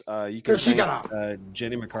mumps, you can thank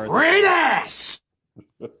Jenny McCarthy. Great ass!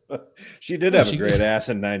 She did have a great ass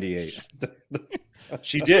in 98.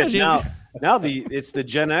 She did. It's the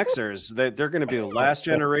Gen Xers that they're going to be the last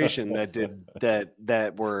generation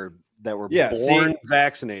that were born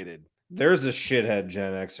vaccinated. There's a shithead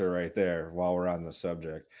Gen Xer right there while we're on the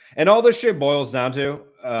subject. And all this shit boils down to,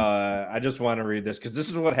 I just want to read this because this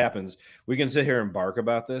is what happens. We can sit here and bark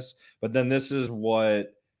about this, but then this is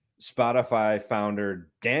what Spotify founder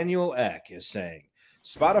Daniel Ek is saying.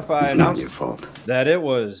 Spotify announced that it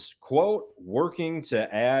was, quote, working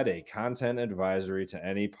to add a content advisory to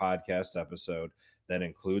any podcast episode that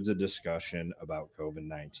includes a discussion about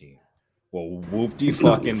COVID-19. Well,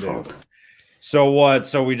 whoop-de-fucking do. So what?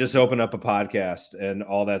 So we just open up a podcast and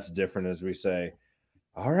all that's different is we say,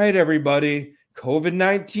 all right, everybody,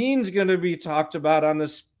 COVID-19 is going to be talked about on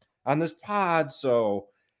this pod. So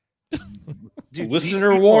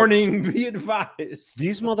listener warning, be advised.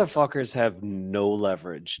 These motherfuckers have no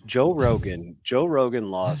leverage. Joe Rogan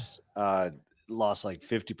lost like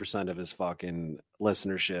 50% of his fucking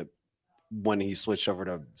listenership when he switched over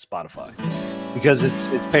to Spotify because it's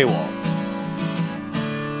paywall.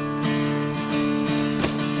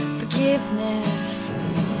 Forgiveness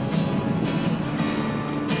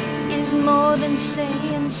is more than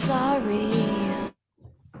saying sorry.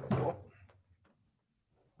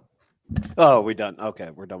 Oh, we're done. Okay,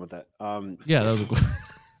 we're done with that. Yeah, that was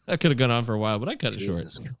that could have gone on for a while, but I cut it short.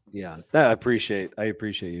 Yeah, I appreciate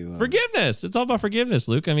you. Forgiveness. It's all about forgiveness,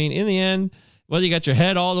 Luke. I mean, in the end, whether you got your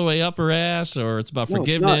head all the way up her ass, or it's about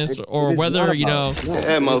forgiveness, or whether Yeah,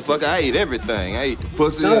 motherfucker, I eat everything. I eat the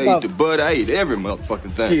pussy, I eat the butt, I eat every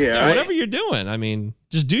motherfucking thing. Yeah, whatever you're doing. I mean,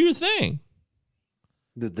 just do your thing.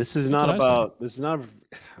 This is not about. This is not.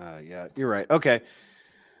 Yeah, you're right. Okay.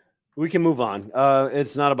 We can move on.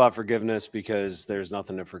 It's not about forgiveness because there's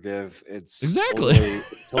nothing to forgive. It's totally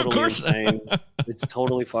insane. It's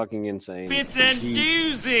totally fucking insane. Bits and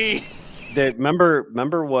doozy.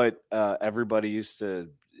 Remember what everybody used to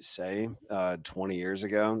say 20 years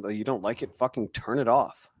ago? You don't like it? Fucking turn it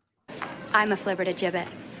off. I'm a flipper to gibbet.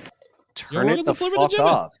 Turn it the fuck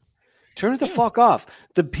off. Turn it the fuck off.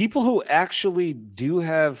 The people who actually do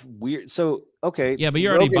have weird. So okay, yeah, but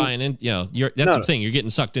you're already buying in. That's the thing. You're getting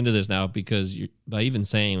sucked into this now because by even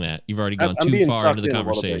saying that, you've already gone too far into the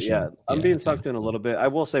conversation. I'm being sucked in a little bit. I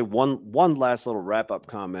will say one last little wrap up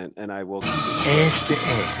comment, and I will.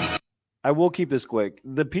 I will keep this quick.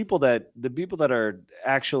 The people that are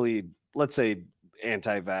actually, let's say,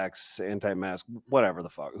 anti-vax, anti-mask, whatever the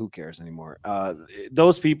fuck, who cares anymore?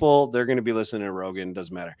 Those people, they're going to be listening to Rogan.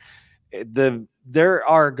 Doesn't matter. There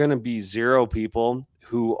are going to be zero people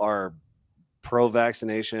who are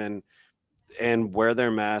pro-vaccination and wear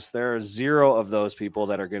their mask. There are zero of those people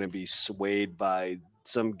that are going to be swayed by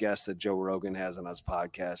some guest that Joe Rogan has on his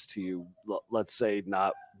podcast to, let's say,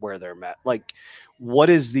 not wear their mask. Like, what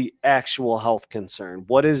is the actual health concern?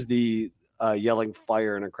 What is the yelling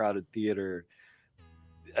fire in a crowded theater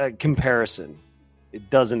comparison? It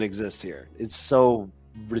doesn't exist here. It's so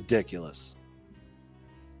ridiculous.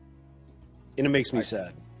 And it makes me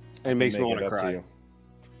sad. And it makes me want to cry.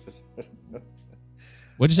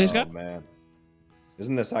 What'd you say, Scott? Oh, man.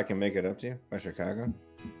 Isn't this I Can Make It Up to You by Chicago?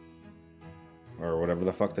 Or whatever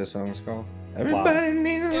the fuck this song is called. Everybody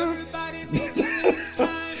needs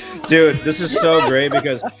Dude, this is so great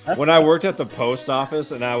because when I worked at the post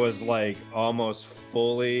office and I was like almost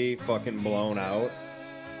fully fucking blown out,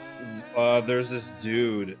 there's this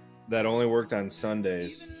dude that only worked on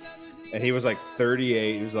Sundays. And he was like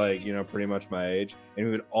 38. He was like, pretty much my age. And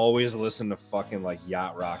he would always listen to fucking like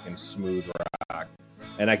yacht rock and smooth rock.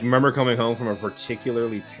 And I can remember coming home from a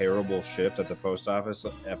particularly terrible shift at the post office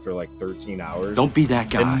after like 13 hours. Don't be that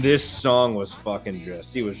guy. And this song was fucking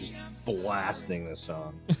he was just blasting this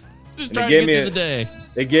song. Just trying to get through the day.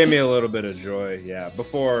 It gave me a little bit of joy, yeah,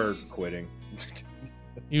 before quitting.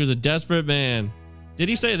 He was a desperate man. Did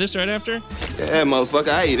he say this right after? Yeah, motherfucker,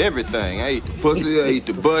 I eat everything. I eat the pussy, I eat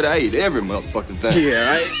the butt, I eat every motherfucking thing.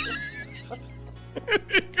 Yeah, right?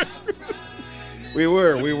 We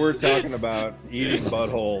were talking about eating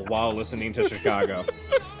butthole while listening to Chicago.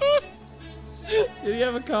 Did he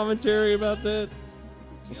have a commentary about that?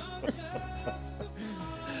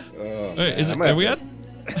 Are we at?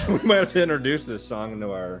 We might have to introduce this song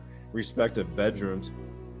into our respective bedrooms.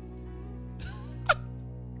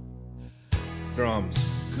 Drums.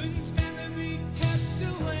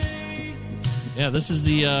 Yeah, this is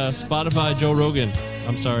the Spotify Joe Rogan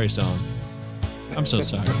I'm Sorry song. I'm so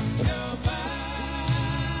sorry.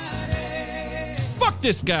 Fuck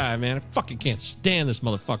this guy, man. I fucking can't stand this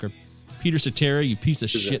motherfucker. Peter Cetera, you piece of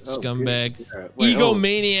shit scumbag.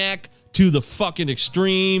 Egomaniac to the fucking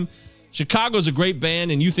extreme. Chicago's a great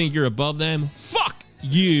band and you think you're above them? Fuck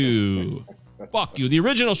you. Fuck you. The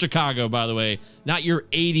original Chicago, by the way, not your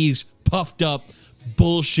 80s puffed up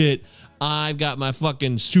bullshit. I've got my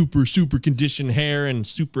fucking super conditioned hair and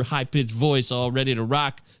super high pitched voice all ready to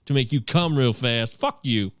rock to make you come real fast. Fuck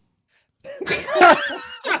you.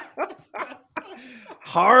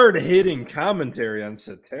 Hard hitting commentary on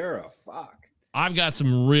Cetera. Fuck. I've got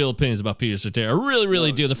some real opinions about Peter Cetera. I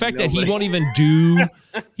really do. The fact that he won't even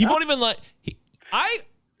I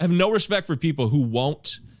have no respect for people who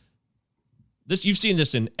won't. This, you've seen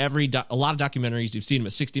this in a lot of documentaries. You've seen him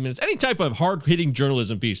at 60 Minutes. Any type of hard-hitting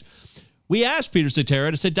journalism piece. We asked Peter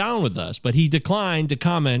Cetera to sit down with us, but he declined to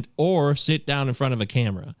comment or sit down in front of a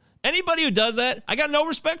camera. Anybody who does that, I got no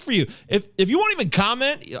respect for you. If you won't even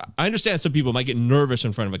comment, I understand some people might get nervous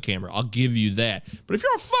in front of a camera. I'll give you that. But if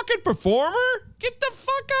you're a fucking performer, get the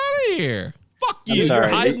fuck out of here. Fuck you. I'm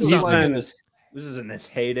sorry. This is in its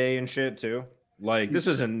heyday and shit, too. Like, this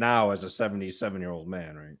isn't now as a 77-year-old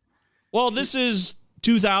man, right? Well, this is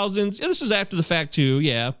 2000s. This is after the fact, too.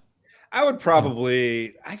 Yeah. I would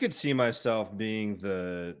probably, I could see myself being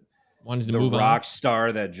the rock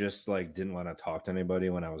star that just like didn't want to talk to anybody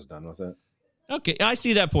when I was done with it. Okay, I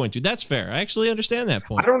see that point, dude. That's fair. I actually understand that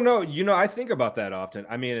point. I don't know. I think about that often.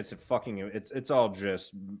 I mean, it's all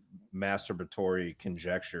just masturbatory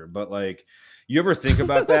conjecture, but like, you ever think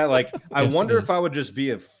about that? Like, I wonder if I would just be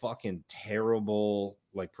a fucking terrible,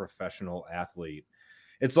 like, professional athlete.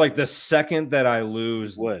 It's like the second that I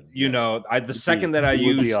lose, the second that I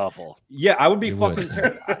use, would be awful. Yeah, I would be fucking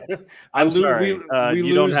terrible. I'm sorry.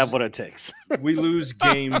 You don't have what it takes. We lose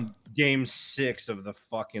game 6 of the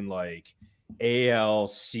fucking like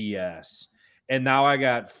ALCS, and now I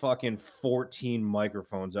got fucking 14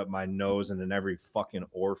 microphones up my nose and in every fucking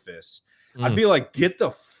orifice. I'd be like, get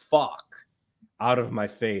the fuck out of my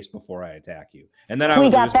face before I attack you. And then I We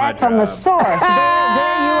would got lose my that from the job. source. There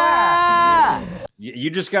you are. You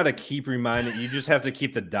just got to keep reminding. You just have to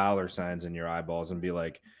keep the dollar signs in your eyeballs and be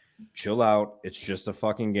like, chill out. It's just a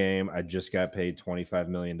fucking game. I just got paid $25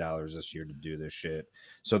 million this year to do this shit.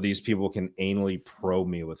 So these people can anally probe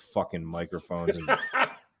me with fucking microphones and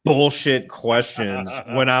bullshit questions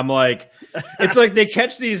when I'm like, it's like they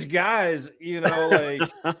catch these guys, like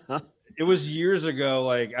it was years ago,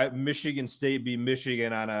 like Michigan State beat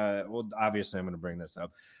Michigan on obviously I'm going to bring this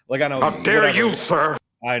up. Like, how dare you, sir?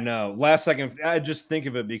 I know. Last second, I just think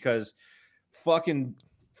of it because fucking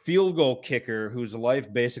field goal kicker whose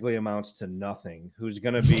life basically amounts to nothing, who's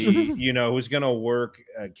going to be, who's going to work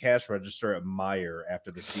a cash register at Meijer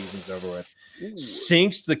after the season's over with,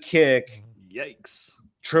 sinks the kick. Yikes.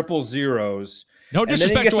 Triple zeros. No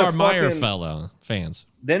disrespect to our Meijer fans.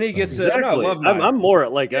 Then he gets exactly. I love I'm more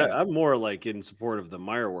like I'm more like in support of the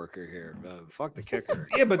Meijer worker here. Fuck the kicker.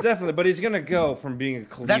 Yeah, but definitely. But he's gonna go from being a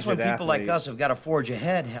collegiate That's when people athlete like us have got to forge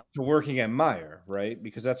ahead to working at Meijer, right?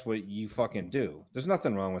 Because that's what you fucking do. There's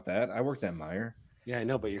nothing wrong with that. I worked at Meijer. Yeah, I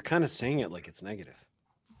know, but you're kind of saying it like it's negative.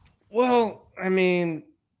 Well, I mean,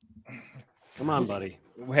 come on, buddy.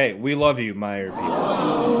 Hey, we love you, Meijer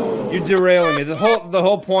people. You're derailing me. The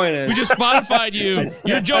whole point is we just Spotified you.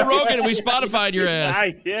 You're Joe Rogan, and we Spotified your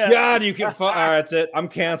ass. Yeah. God, you can. All right, that's it. I'm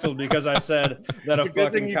canceled because I said that a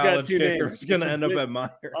fucking college kicker is gonna end up at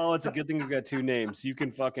Meijer. Oh, it's a good thing you got two names. You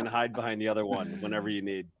can fucking hide behind the other one whenever you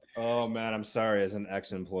need. Oh man, I'm sorry. As an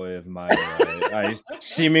ex-employee of Meijer, I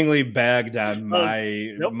seemingly bagged on my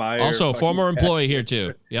Meijer. Also, former employee here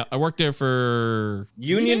too. Yeah, I worked there for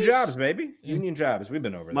union jobs, baby. Union jobs. We've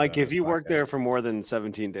been over there. Mike, if you work there for more than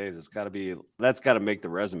 17 days, that's got to make the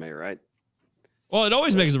resume, right? Well, it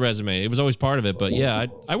always makes the resume. It was always part of it. But yeah,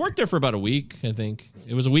 I worked there for about a week. I think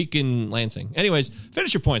it was a week in Lansing. Anyways,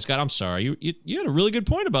 finish your point, Scott. I'm sorry. You had a really good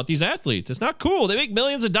point about these athletes. It's not cool. They make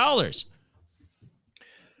millions of dollars.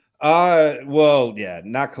 Well, yeah,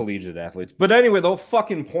 not collegiate athletes. But anyway, the whole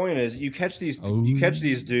fucking point is you catch these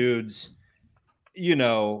dudes,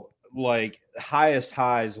 like highest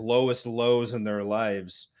highs, lowest lows in their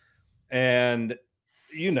lives. And,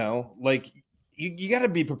 like you got to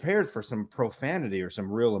be prepared for some profanity or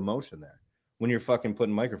some real emotion there when you're fucking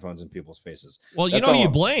putting microphones in people's faces. Well, who you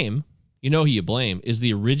blame is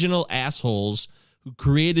the original assholes who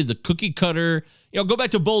created the cookie cutter. Go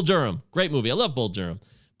back to Bull Durham. Great movie. I love Bull Durham.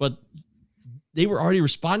 But they were already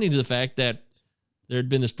responding to the fact that there had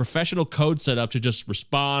been this professional code set up to just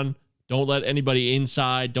respond. Don't let anybody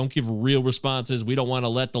inside. Don't give real responses. We don't want to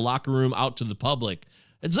let the locker room out to the public.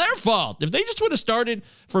 It's their fault. If they just would have started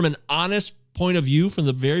from an honest point of view from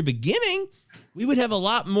the very beginning, we would have a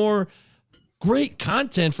lot more great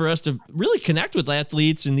content for us to really connect with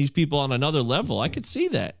athletes and these people on another level. I could see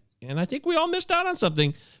that. And I think we all missed out on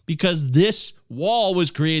something because this wall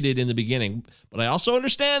was created in the beginning. But I also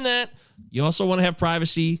understand that you also want to have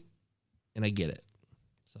privacy, and I get it.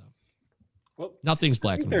 So nothing's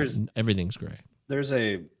black and white. Everything's gray. There's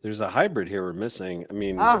a hybrid here we're missing. I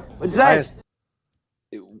mean, what's that?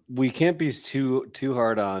 We can't be too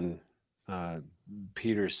hard on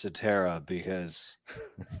Peter Cetera because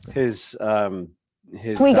his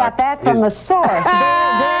we got that from the source. There you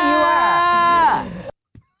are.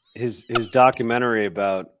 His documentary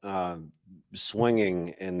about swinging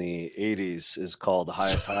in the 80s is called The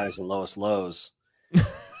Highest Highs and Lowest Lows.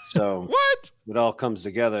 So what? It all comes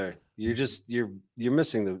together. You're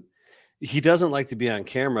missing he doesn't like to be on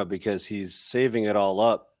camera because he's saving it all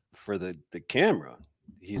up for the camera.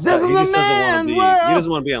 He just doesn't want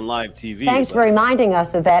to be on live TV. Thanks for reminding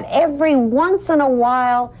us of that. Every once in a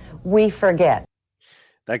while, we forget.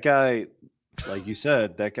 That guy, like you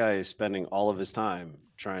said, that guy is spending all of his time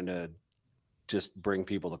trying to just bring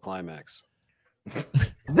people to climax.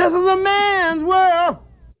 This is a man's world.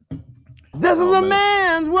 This is a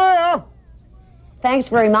man's world. Thanks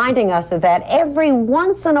for reminding us of that. Every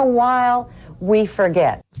once in a while, we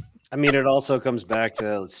forget. I mean, it also comes back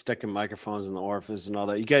to sticking microphones in the orifice and all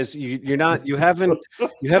that. You guys, you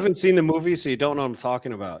haven't seen the movie, so you don't know what I'm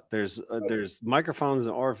talking about. There's microphones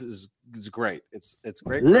and orifices. It's great. It's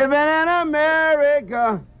great. Living in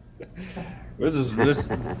America. This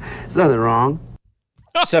nothing wrong.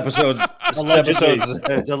 This episode's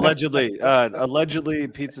allegedly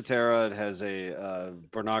Pete Cetera has a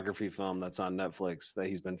pornography film that's on Netflix that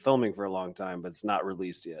he's been filming for a long time, but it's not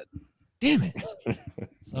released yet. Damn it.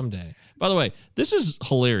 Someday. By the way, this is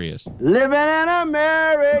hilarious. Living in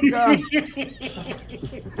America.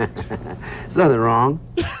 There's nothing wrong.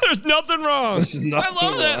 There's nothing wrong. I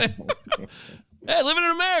love that. Hey, living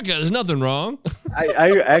in America, there's nothing wrong.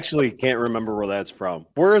 I actually can't remember where that's from.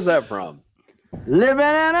 Where is that from? Living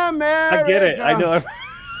in America. I get it. I know.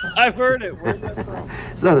 I've heard it. Where's that from?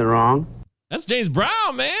 There's nothing wrong. That's James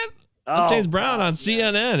Brown, man. That's James Brown on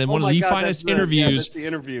CNN in one of the finest interviews. That's the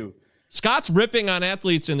interview. Scott's ripping on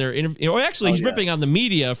athletes in their interview. Or actually, he's ripping on the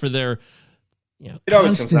media for their, it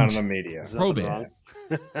always comes down to the media. Probing.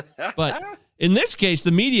 But in this case,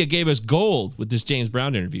 the media gave us gold with this James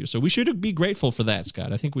Brown interview. So we should be grateful for that,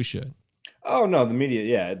 Scott. I think we should. Oh, no, the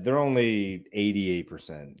media, they're only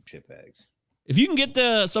 88% chip bags. If you can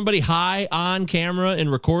get somebody high on camera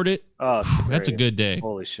and record it, that's a good day.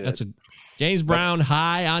 Holy shit. That's James Brown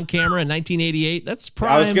high on camera in 1988. That's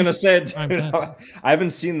prime. I was going to say, I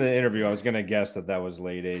haven't seen the interview. I was going to guess that was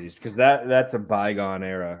late 80s because that's a bygone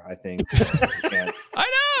era, I think. I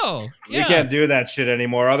know. You can't do that shit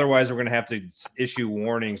anymore. Otherwise, we're going to have to issue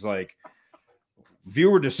warnings like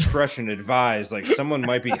viewer discretion advised. Like someone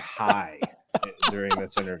might be high during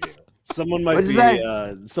this interview. Someone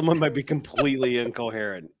might be completely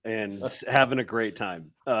incoherent and having a great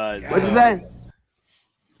time. What'd you say?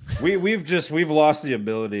 We've lost the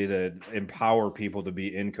ability to empower people to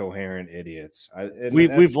be incoherent idiots.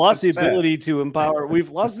 We've lost the ability to empower. We've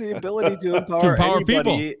lost the ability to empower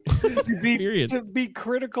people to be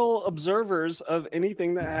critical observers of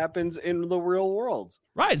anything that happens in the real world.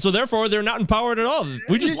 Right. So therefore, they're not empowered at all.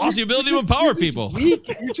 We just lost the ability to empower people.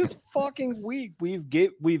 Weak. You're just fucking weak. We've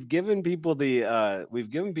given people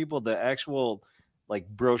the actual like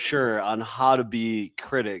brochure on how to be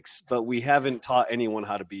critics, but we haven't taught anyone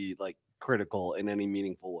how to be like critical in any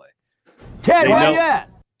meaningful way. Ted, where you at?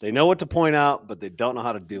 They know what to point out, but they don't know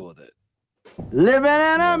how to deal with it. Living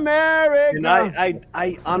in America. And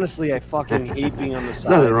I honestly, I fucking hate being on the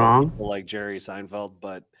side nothing wrong. of people like Jerry Seinfeld,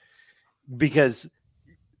 but because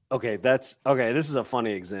this is a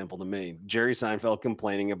funny example to me. Jerry Seinfeld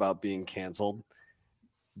complaining about being canceled.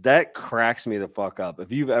 That cracks me the fuck up.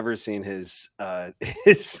 If you've ever seen his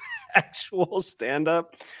actual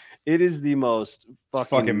stand-up, it is the most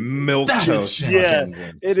fucking milquetoast. Yeah,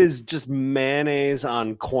 it is just mayonnaise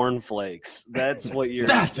on cornflakes. That's what you're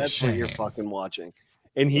fucking watching.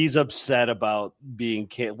 And he's upset about being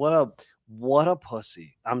canceled. What a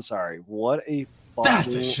pussy. I'm sorry. What a fucking,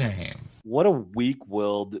 that's a shame. What a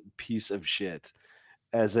weak-willed piece of shit.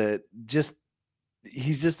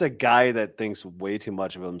 He's just a guy that thinks way too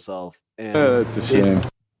much of himself. And that's a shame.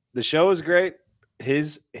 The show is great.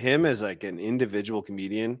 Him as like an individual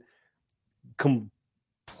comedian,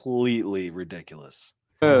 completely ridiculous.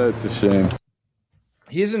 That's a shame.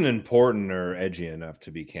 He isn't important or edgy enough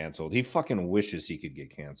to be canceled. He fucking wishes he could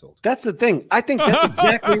get canceled. That's the thing. I think that's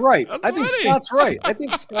exactly right. I think funny. Scott's right. I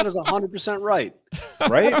think Scott is 100% right.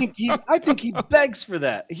 Right? I think he begs for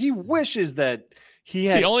that. He wishes that he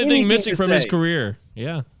had the only thing missing from his career.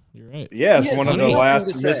 Yeah, you're right. Yeah, it's one of the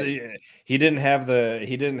last. He didn't have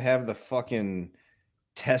the fucking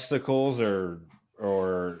testicles or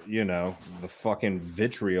the fucking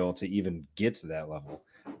vitriol to even get to that level.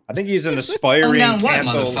 I think he's an aspiring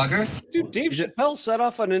motherfucker. Dude, Dave Chappelle set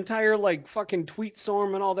off an entire like fucking tweet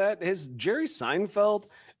storm and all that. Has Jerry Seinfeld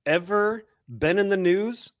ever been in the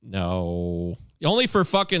news? No, only for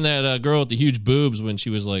fucking that girl with the huge boobs when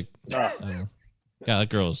she was like. Yeah, that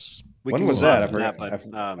girl's. When was that? I forgot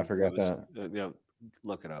that.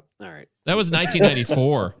 Look it up. All right. That was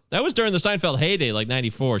 1994. That was during the Seinfeld heyday, like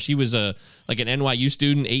 94. She was like an NYU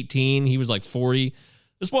student, 18. He was like 40.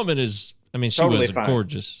 This woman is, she totally was fine.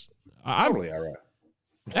 Gorgeous. Totally all right.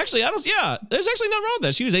 Actually, there's actually nothing wrong with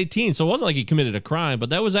that. She was 18, so it wasn't like he committed a crime,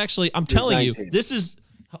 but that was actually, I'm telling 19. You,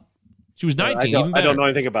 she was 19. I don't know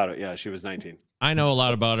anything about it. Yeah, she was 19. I know a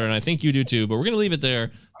lot about her, and I think you do too, but we're going to leave it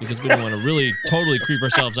there because we don't want to really totally creep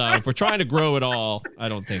ourselves out. If we're trying to grow it all, I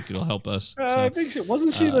don't think it'll help us. I think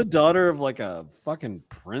wasn't she the daughter of like a fucking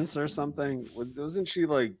prince or something? Wasn't she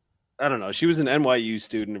like, I don't know. She was an NYU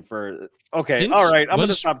student for, okay, all right. I'm going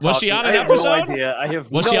to stop talking. Was she on an episode? No idea. I have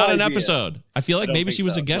was no she on idea. an episode? I feel like maybe she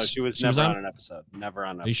was a guest. No, she was never on an episode. Never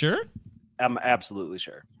on an episode. Are you sure? I'm absolutely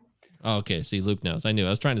sure. Oh, okay. See, Luke knows. I knew. I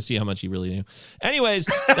was trying to see how much he really knew. Anyways,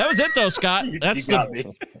 that was it, though, Scott. That's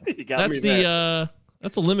the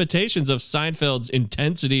limitations of Seinfeld's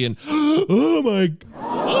intensity and Seinfeld.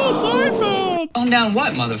 Tone down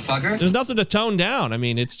what, motherfucker? There's nothing to tone down.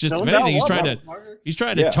 It's just if anything, he's trying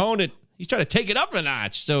to tone it. He's trying to take it up a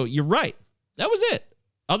notch. So you're right. That was it.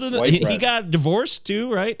 Other than he got divorced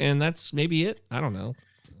too, right? And that's maybe it. I don't know.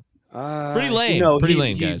 Pretty lame. Pretty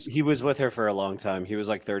lame, guys. He was with her for a long time. He was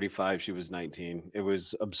like 35. She was 19. It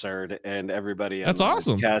was absurd. And everybody on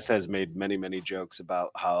awesome. the cast has made many, many jokes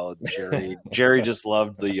about how Jerry just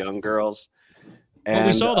loved the young girls. And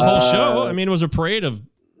we saw the whole show. It was a parade of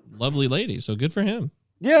lovely ladies. So good for him.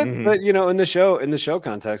 Yeah, but in the show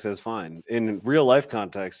context, that's fine. In real life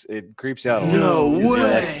context, it creeps you out a little. No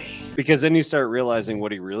way. Because then you start realizing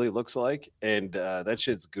what he really looks like, and that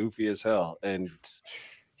shit's goofy as hell. And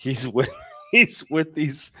he's with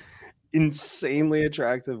these insanely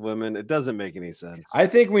attractive women. It doesn't make any sense. I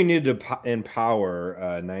think we need to empower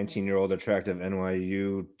 19-year-old attractive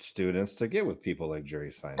NYU students to get with people like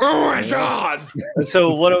Jerry Seinfeld. Oh my God!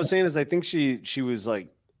 So what I was saying is, I think she was like,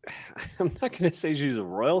 I'm not going to say she's a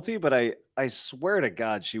royalty, but I swear to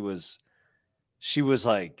God, she was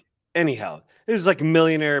like, anyhow, it was like a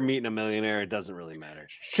millionaire meeting a millionaire. It doesn't really matter.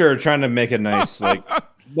 Sure, trying to make it nice, like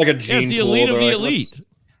a gene it's the pool. elite of the Like, elite.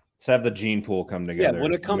 Let's have the gene pool come together. Yeah,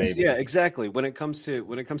 when it comes, maybe. exactly. When it comes to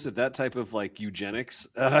that type of like eugenics,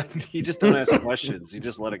 you just don't ask questions. You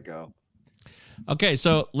just let it go. Okay,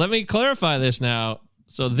 so let me clarify this now.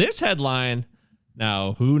 So this headline.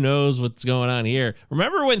 Now, who knows what's going on here?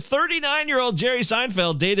 Remember when 39-year-old Jerry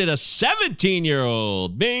Seinfeld dated a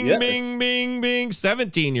 17-year-old? Bing, bing, bing, bing,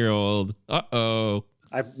 17-year-old. Uh-oh.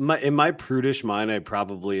 In my prudish mind, I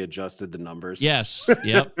probably adjusted the numbers. Yes.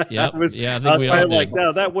 Yep. I was think we all did. like,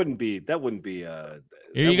 no, that wouldn't be. Here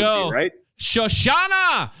you go. Right?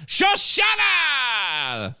 Shoshana!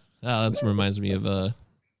 Oh, that reminds me of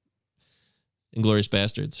Inglourious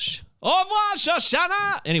Bastards. Au revoir,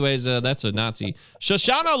 Shoshana! Anyways, that's a Nazi.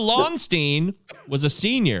 Shoshana Lonstein was a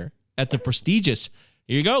senior at the prestigious,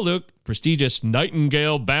 here you go, Luke, prestigious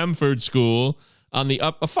Nightingale Bamford School on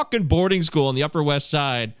a fucking boarding school on the Upper West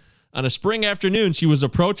Side. On a spring afternoon, she was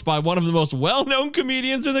approached by one of the most well-known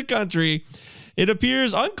comedians in the country. It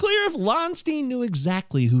appears unclear if Lonstein knew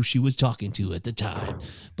exactly who she was talking to at the time.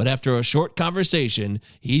 But after a short conversation,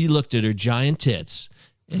 he looked at her giant tits,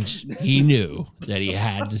 and he knew that he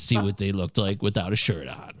had to see what they looked like without a shirt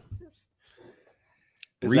on.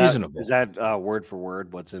 Reasonable. Is that word for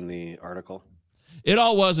word what's in the article? It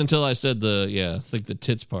all was until I said I think the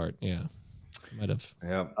tits part. Yeah. Might have.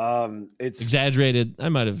 Yeah. It's exaggerated. I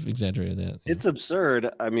might have exaggerated that. Yeah. It's absurd.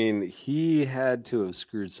 I mean, he had to have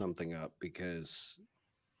screwed something up because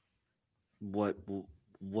what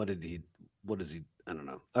is he? I don't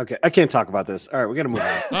know. Okay, I can't talk about this. All right, we got to move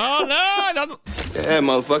on. Oh no! I don't... Yeah,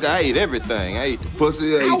 motherfucker, I eat everything. I eat the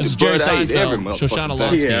pussy. I eat the butt. I eat every motherfucking Shoshana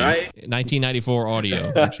Lonstein, yeah, right? 1994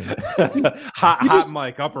 audio. hot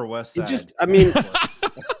mic, Upper West Side.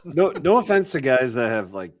 No offense to guys that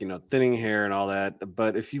have thinning hair and all that,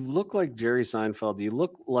 but if you look like Jerry Seinfeld, you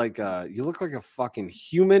look like a fucking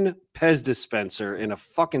human Pez dispenser in a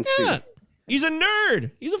fucking suit. He's a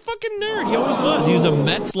nerd. He's a fucking nerd. He always was. He was a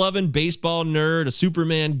Mets-loving baseball nerd, a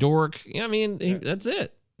Superman dork. Yeah, I mean, that's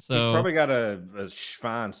it. So he's probably got a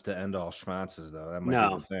schwanz to end all schwanzes, though. That might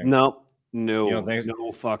be the thing. No,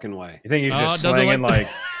 no fucking way. You think he's just slinging like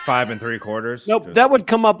 5 3/4? Nope, that would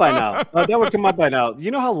come up by now.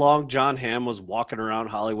 You know how long John Hamm was walking around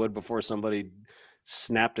Hollywood before somebody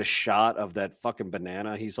snapped a shot of that fucking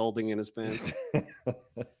banana he's holding in his pants?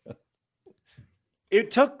 It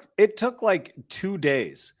took like 2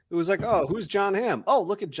 days. It was like, oh, who's John Hamm? Oh,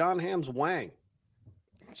 look at John Hamm's wang.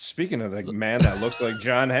 Speaking of the man that looks like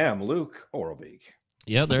John Hamm, Luke Horlbeak.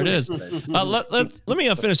 Yeah, there it is. Let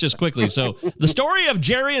me finish this quickly. So the story of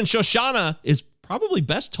Jerry and Shoshana is probably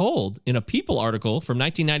best told in a People article from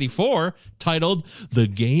 1994 titled "The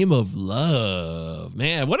Game of Love."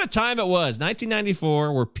 Man, what a time it was!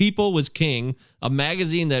 1994, where People was king, a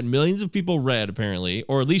magazine that millions of people read, apparently,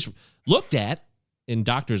 or at least looked at in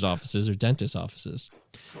doctors' offices or dentist offices.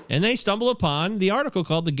 And they stumble upon the article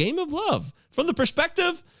called "The Game of Love" from the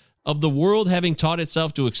perspective of the world having taught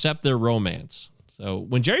itself to accept their romance. So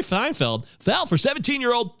when Jerry Seinfeld fell for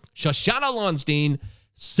 17-year-old Shoshana Lonstein,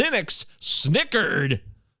 cynics snickered.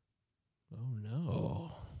 Oh,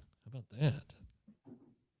 no. How about that?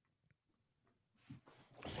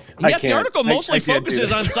 And yet the article mostly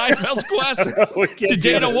focuses on Seinfeld's quest to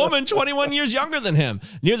date a woman 21 years younger than him.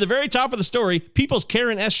 Near the very top of the story, People's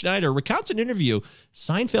Karen S. Schneider recounts an interview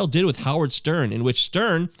Seinfeld did with Howard Stern, in which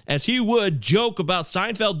Stern, as he would, joke about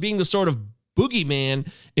Seinfeld being the sort of boogeyman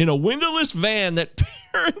in a windowless van that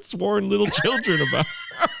parents warn little children about.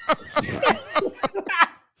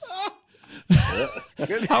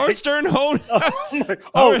 Howard Stern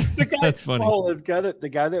that's funny. Oh, the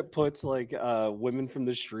guy that puts like women from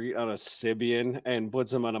the street on a Sybian and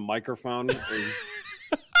puts them on a microphone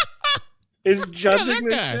is judging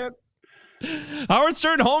this shit. Howard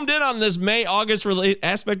Stern homed in on this May-August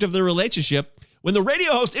aspect of the relationship when the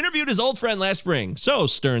radio host interviewed his old friend last spring. So,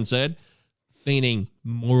 Stern said, feigning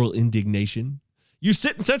moral indignation, "You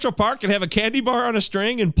sit in Central Park and have a candy bar on a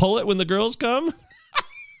string and pull it when the girls come?"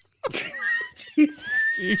 Jesus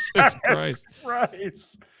Christ.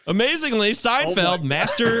 Amazingly, Seinfeld,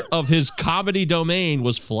 master of his comedy domain,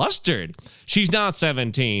 was flustered. She's not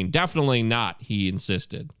 17. Definitely not, he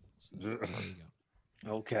insisted. So,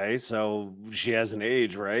 okay, so she has an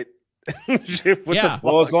age, right? Yeah.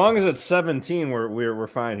 Well, as long as it's 17, we're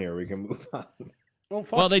fine here. We can move on.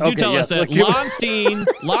 Well, they do tell us that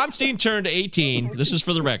Lonstein turned 18. This is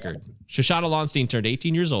for the record. Shoshana Lonstein turned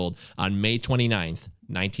 18 years old on May 29th,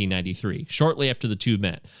 1993, shortly after the two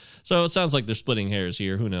met. So it sounds like they're splitting hairs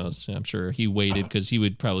here. Who knows? I'm sure he waited because he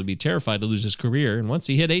would probably be terrified to lose his career. And once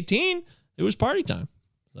he hit 18, it was party time.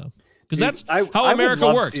 So, because that's how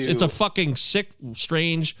America works. It's a fucking sick,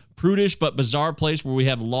 strange, prudish, but bizarre place where we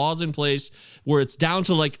have laws in place where it's down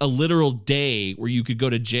to like a literal day where you could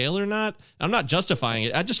go to jail or not. I'm not justifying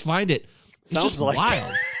it. I just find it's just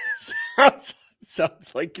wild.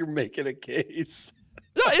 Sounds like you're making a case.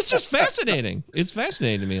 No, it's just fascinating. It's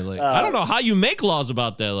fascinating to me. Like, I don't know how you make laws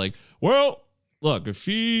about that. Like, well, look, if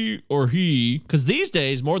he or he, because these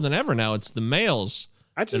days more than ever now, it's the males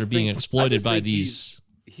that are being exploited by these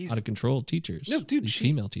out of control teachers. No, dude, these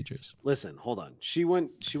female teachers. Listen, hold on. She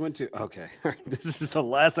went to. Okay, this is the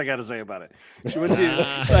last I got to say about it. She went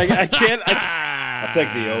to. I can't. I'll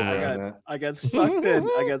take the over on that. I got sucked in.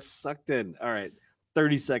 I got sucked in. All right,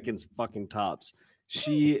 30 seconds, fucking tops.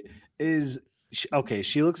 She is. Okay,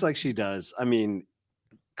 she looks like she does. I mean,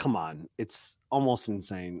 come on, it's almost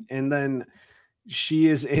insane. And then she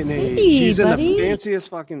is in she's in the fanciest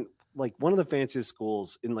fucking, like one of the fanciest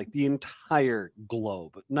schools in like the entire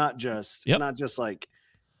globe, not just like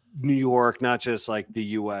New York, not just like the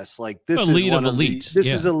US. Like this elite is one of elite. This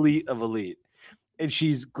is elite of elite. And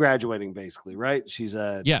she's graduating basically, right? She's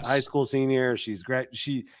a high school senior. She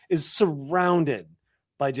is surrounded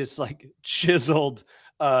by just like chiseled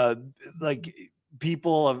like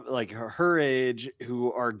people of like her age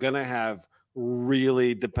who are gonna have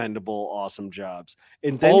really dependable, awesome jobs.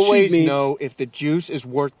 And then always know if the juice is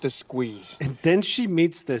worth the squeeze. And then she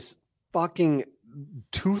meets this fucking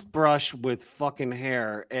toothbrush with fucking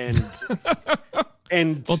hair and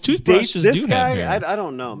well, toothbrushes dates this do guy. have hair. I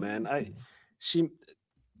don't know, man. I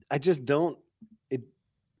just don't.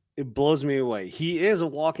 It blows me away. He is a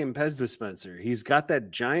walking Pez dispenser. He's got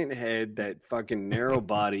that giant head, that fucking narrow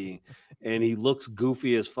body, and he looks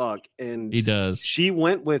goofy as fuck. And he does. She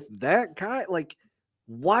went with that guy. Like,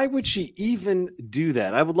 why would she even do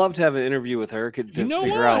that? I would love to have an interview with her to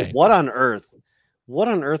figure out what on earth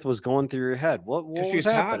was going through your head. What was she's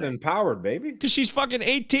happening? hot and empowered, baby. Because she's fucking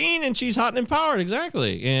 18 and she's hot and empowered,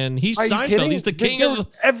 exactly. And he's Seinfeld. He's the king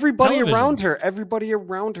of everybody television. around her. Everybody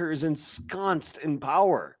around her is ensconced in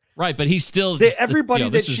power. Right, but he's still everybody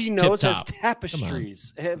that she knows has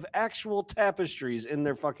tapestries, have actual tapestries in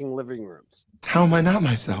their fucking living rooms. How am I not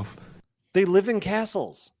myself? They live in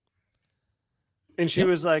castles. And she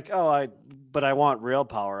was like, but I want real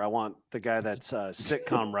power. I want the guy that's a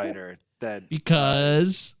sitcom writer.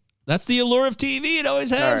 Because that's the allure of TV. It always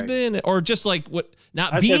has been. Or just like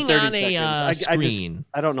being on a screen.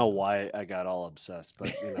 I don't know why I got all obsessed,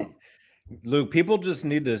 but you know. Luke, people just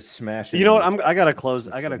need to smash it. You know what? I gotta close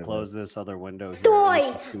this other window here.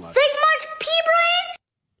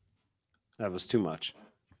 That was too much.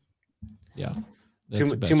 Yeah. Too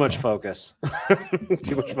much focus.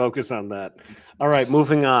 Too much focus on that. All right,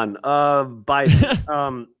 moving on.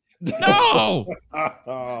 Biden. No.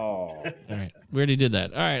 All right. We already did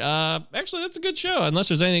that. All right. Actually, that's a good show. Unless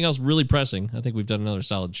there's anything else really pressing, I think we've done another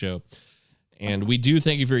solid show. And we do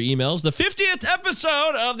thank you for your emails. The 50th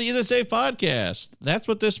episode of the Is It Safe podcast. That's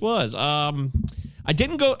what this was. I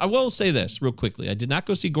will say this real quickly. I did not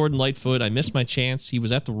go see Gordon Lightfoot. I missed my chance. He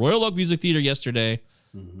was at the Royal Oak Music Theater yesterday,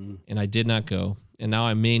 and I did not go. And now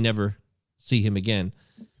I may never see him again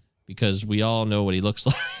because we all know what he looks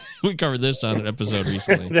like. We covered this on an episode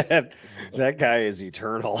recently. That guy is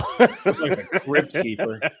eternal. It's like a crypt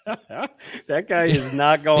keeper. That guy is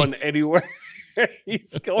not going anywhere.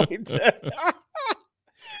 He's going to.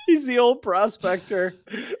 He's the old prospector.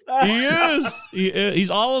 He is. He's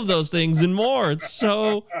all of those things and more. It's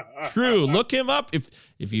so true. Look him up. If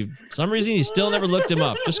you for some reason you still never looked him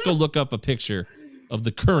up, just go look up a picture of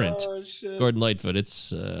the current Gordon Lightfoot.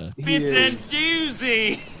 It's a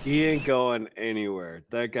doozy. He ain't going anywhere.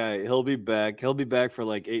 That guy, he'll be back. He'll be back for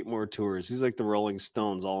like 8 more tours. He's like the Rolling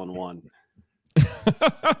Stones all in one.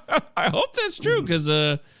 I hope that's true because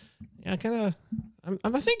I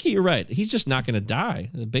think you're right. He's just not going to die.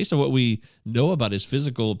 Based on what we know about his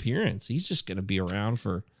physical appearance, he's just going to be around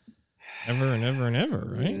for ever and ever and ever,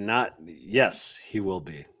 right? Yes, he will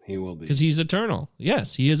be. He will be. Because he's eternal.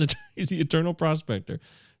 Yes, he is. He's the eternal prospector.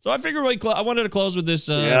 So I figured I wanted to close with this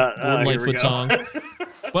Gordon Lightfoot song.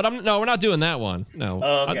 But we're not doing that one. No.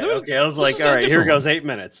 Okay. I was like, all right, here goes 8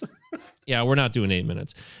 minutes. Yeah, we're not doing 8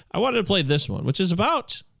 minutes. I wanted to play this one, which is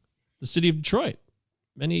about the city of Detroit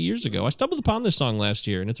many years ago. I stumbled upon this song last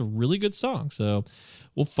year, and it's a really good song. So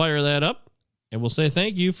we'll fire that up, and we'll say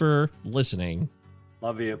thank you for listening.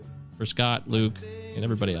 Love you. For Scott, Luke, and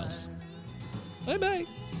everybody else. Bye-bye.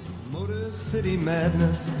 Motor City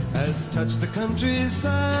madness has touched the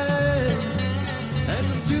countryside,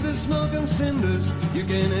 and through the smoke and cinders you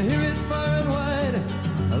can hear it far and wide.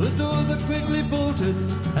 The doors are quickly bolted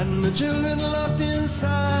and the children locked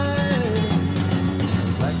inside.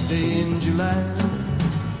 Black day in July,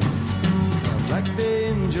 a black day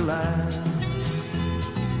in July,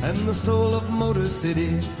 and the soul of Motor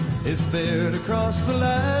City is bared across the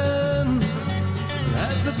land,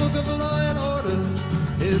 as the book of law and order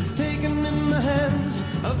is taken in the hands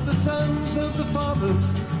of the sons of the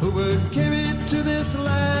fathers who were carried to this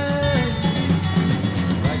land.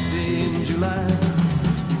 Black day in July,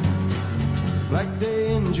 black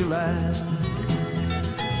day in July,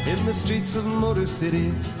 in the streets of Motor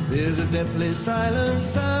City there's a deathly silent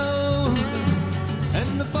sound,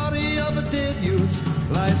 and the body of a dead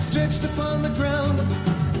youth lies stretched upon the ground.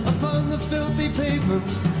 Upon the filthy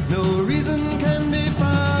pavements no reason can be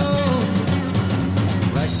found.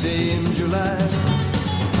 Black day in July,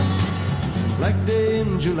 black day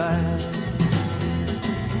in July,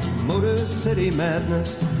 Motor City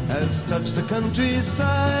madness has touched the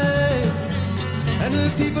countryside, and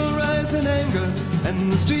the people rise in anger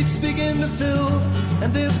and the streets begin to fill,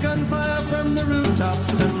 and there's gunfire from the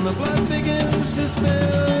rooftops and the blood begins to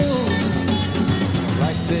spill.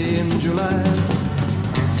 Black day in July,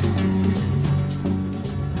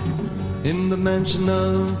 in the mansion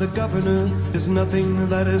of the governor is nothing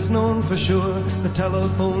that is known for sure. The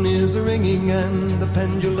telephone is ringing and the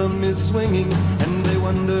pendulum is swinging, and they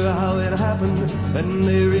wonder how it happened, and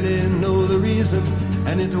they really know the reason.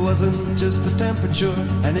 And it wasn't just the temperature,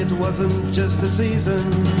 and it wasn't just the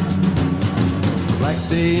season. Black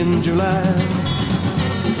day in July,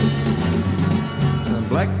 a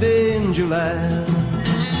black day in July,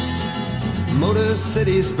 Motor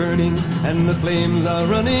City's burning and the flames are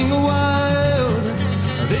running wild.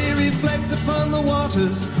 They reflect upon the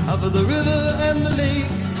waters of the river and the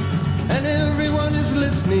lake, and everyone is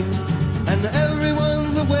listening and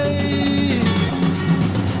everyone's awake.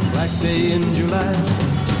 Black day in July,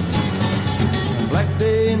 black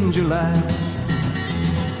day in July,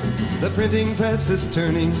 the printing press is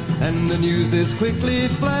turning and the news is quickly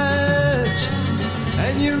flashed,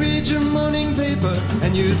 and you read your morning paper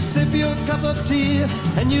and you sip your cup of tea,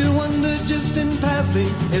 and you wonder just in passing,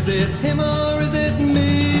 is it him or is it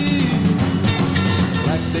me?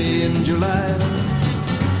 Black day in July,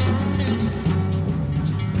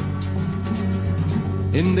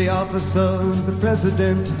 in the office of the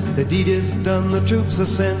president, the deed is done, the troops are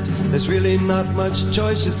sent. There's really not much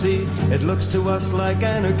choice, you see. It looks to us like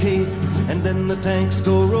anarchy. And then the tanks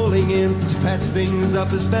go rolling in to patch things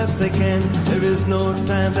up as best they can. There is no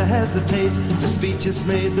time to hesitate. The speech is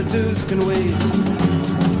made, the dues can wait.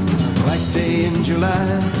 Black day in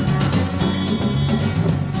July,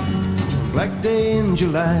 black day in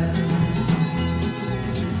July,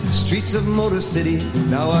 the streets of Motor City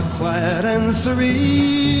now are quiet and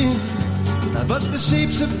serene, but the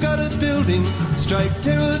shapes of gutted buildings strike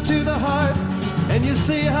terror to the heart. And you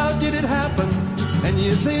say, how did it happen? And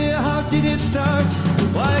you say, how did it start?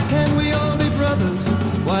 Why can't we all be brothers?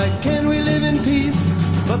 Why can't we live in peace?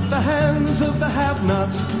 But the hands of the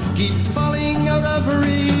have-nots keep falling out of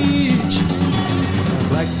reach.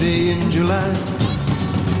 Black day in July,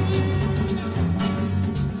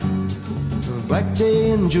 black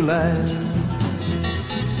day in July,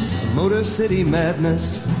 Motor City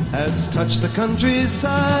madness has touched the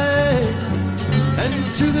countryside, and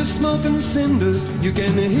through the smoke and cinders you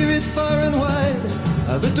can hear it far and wide.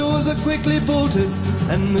 The doors are quickly bolted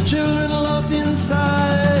and the children are locked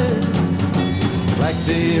inside. Black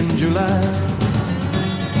day in July,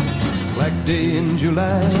 black day in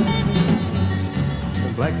July,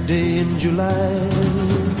 black day in July.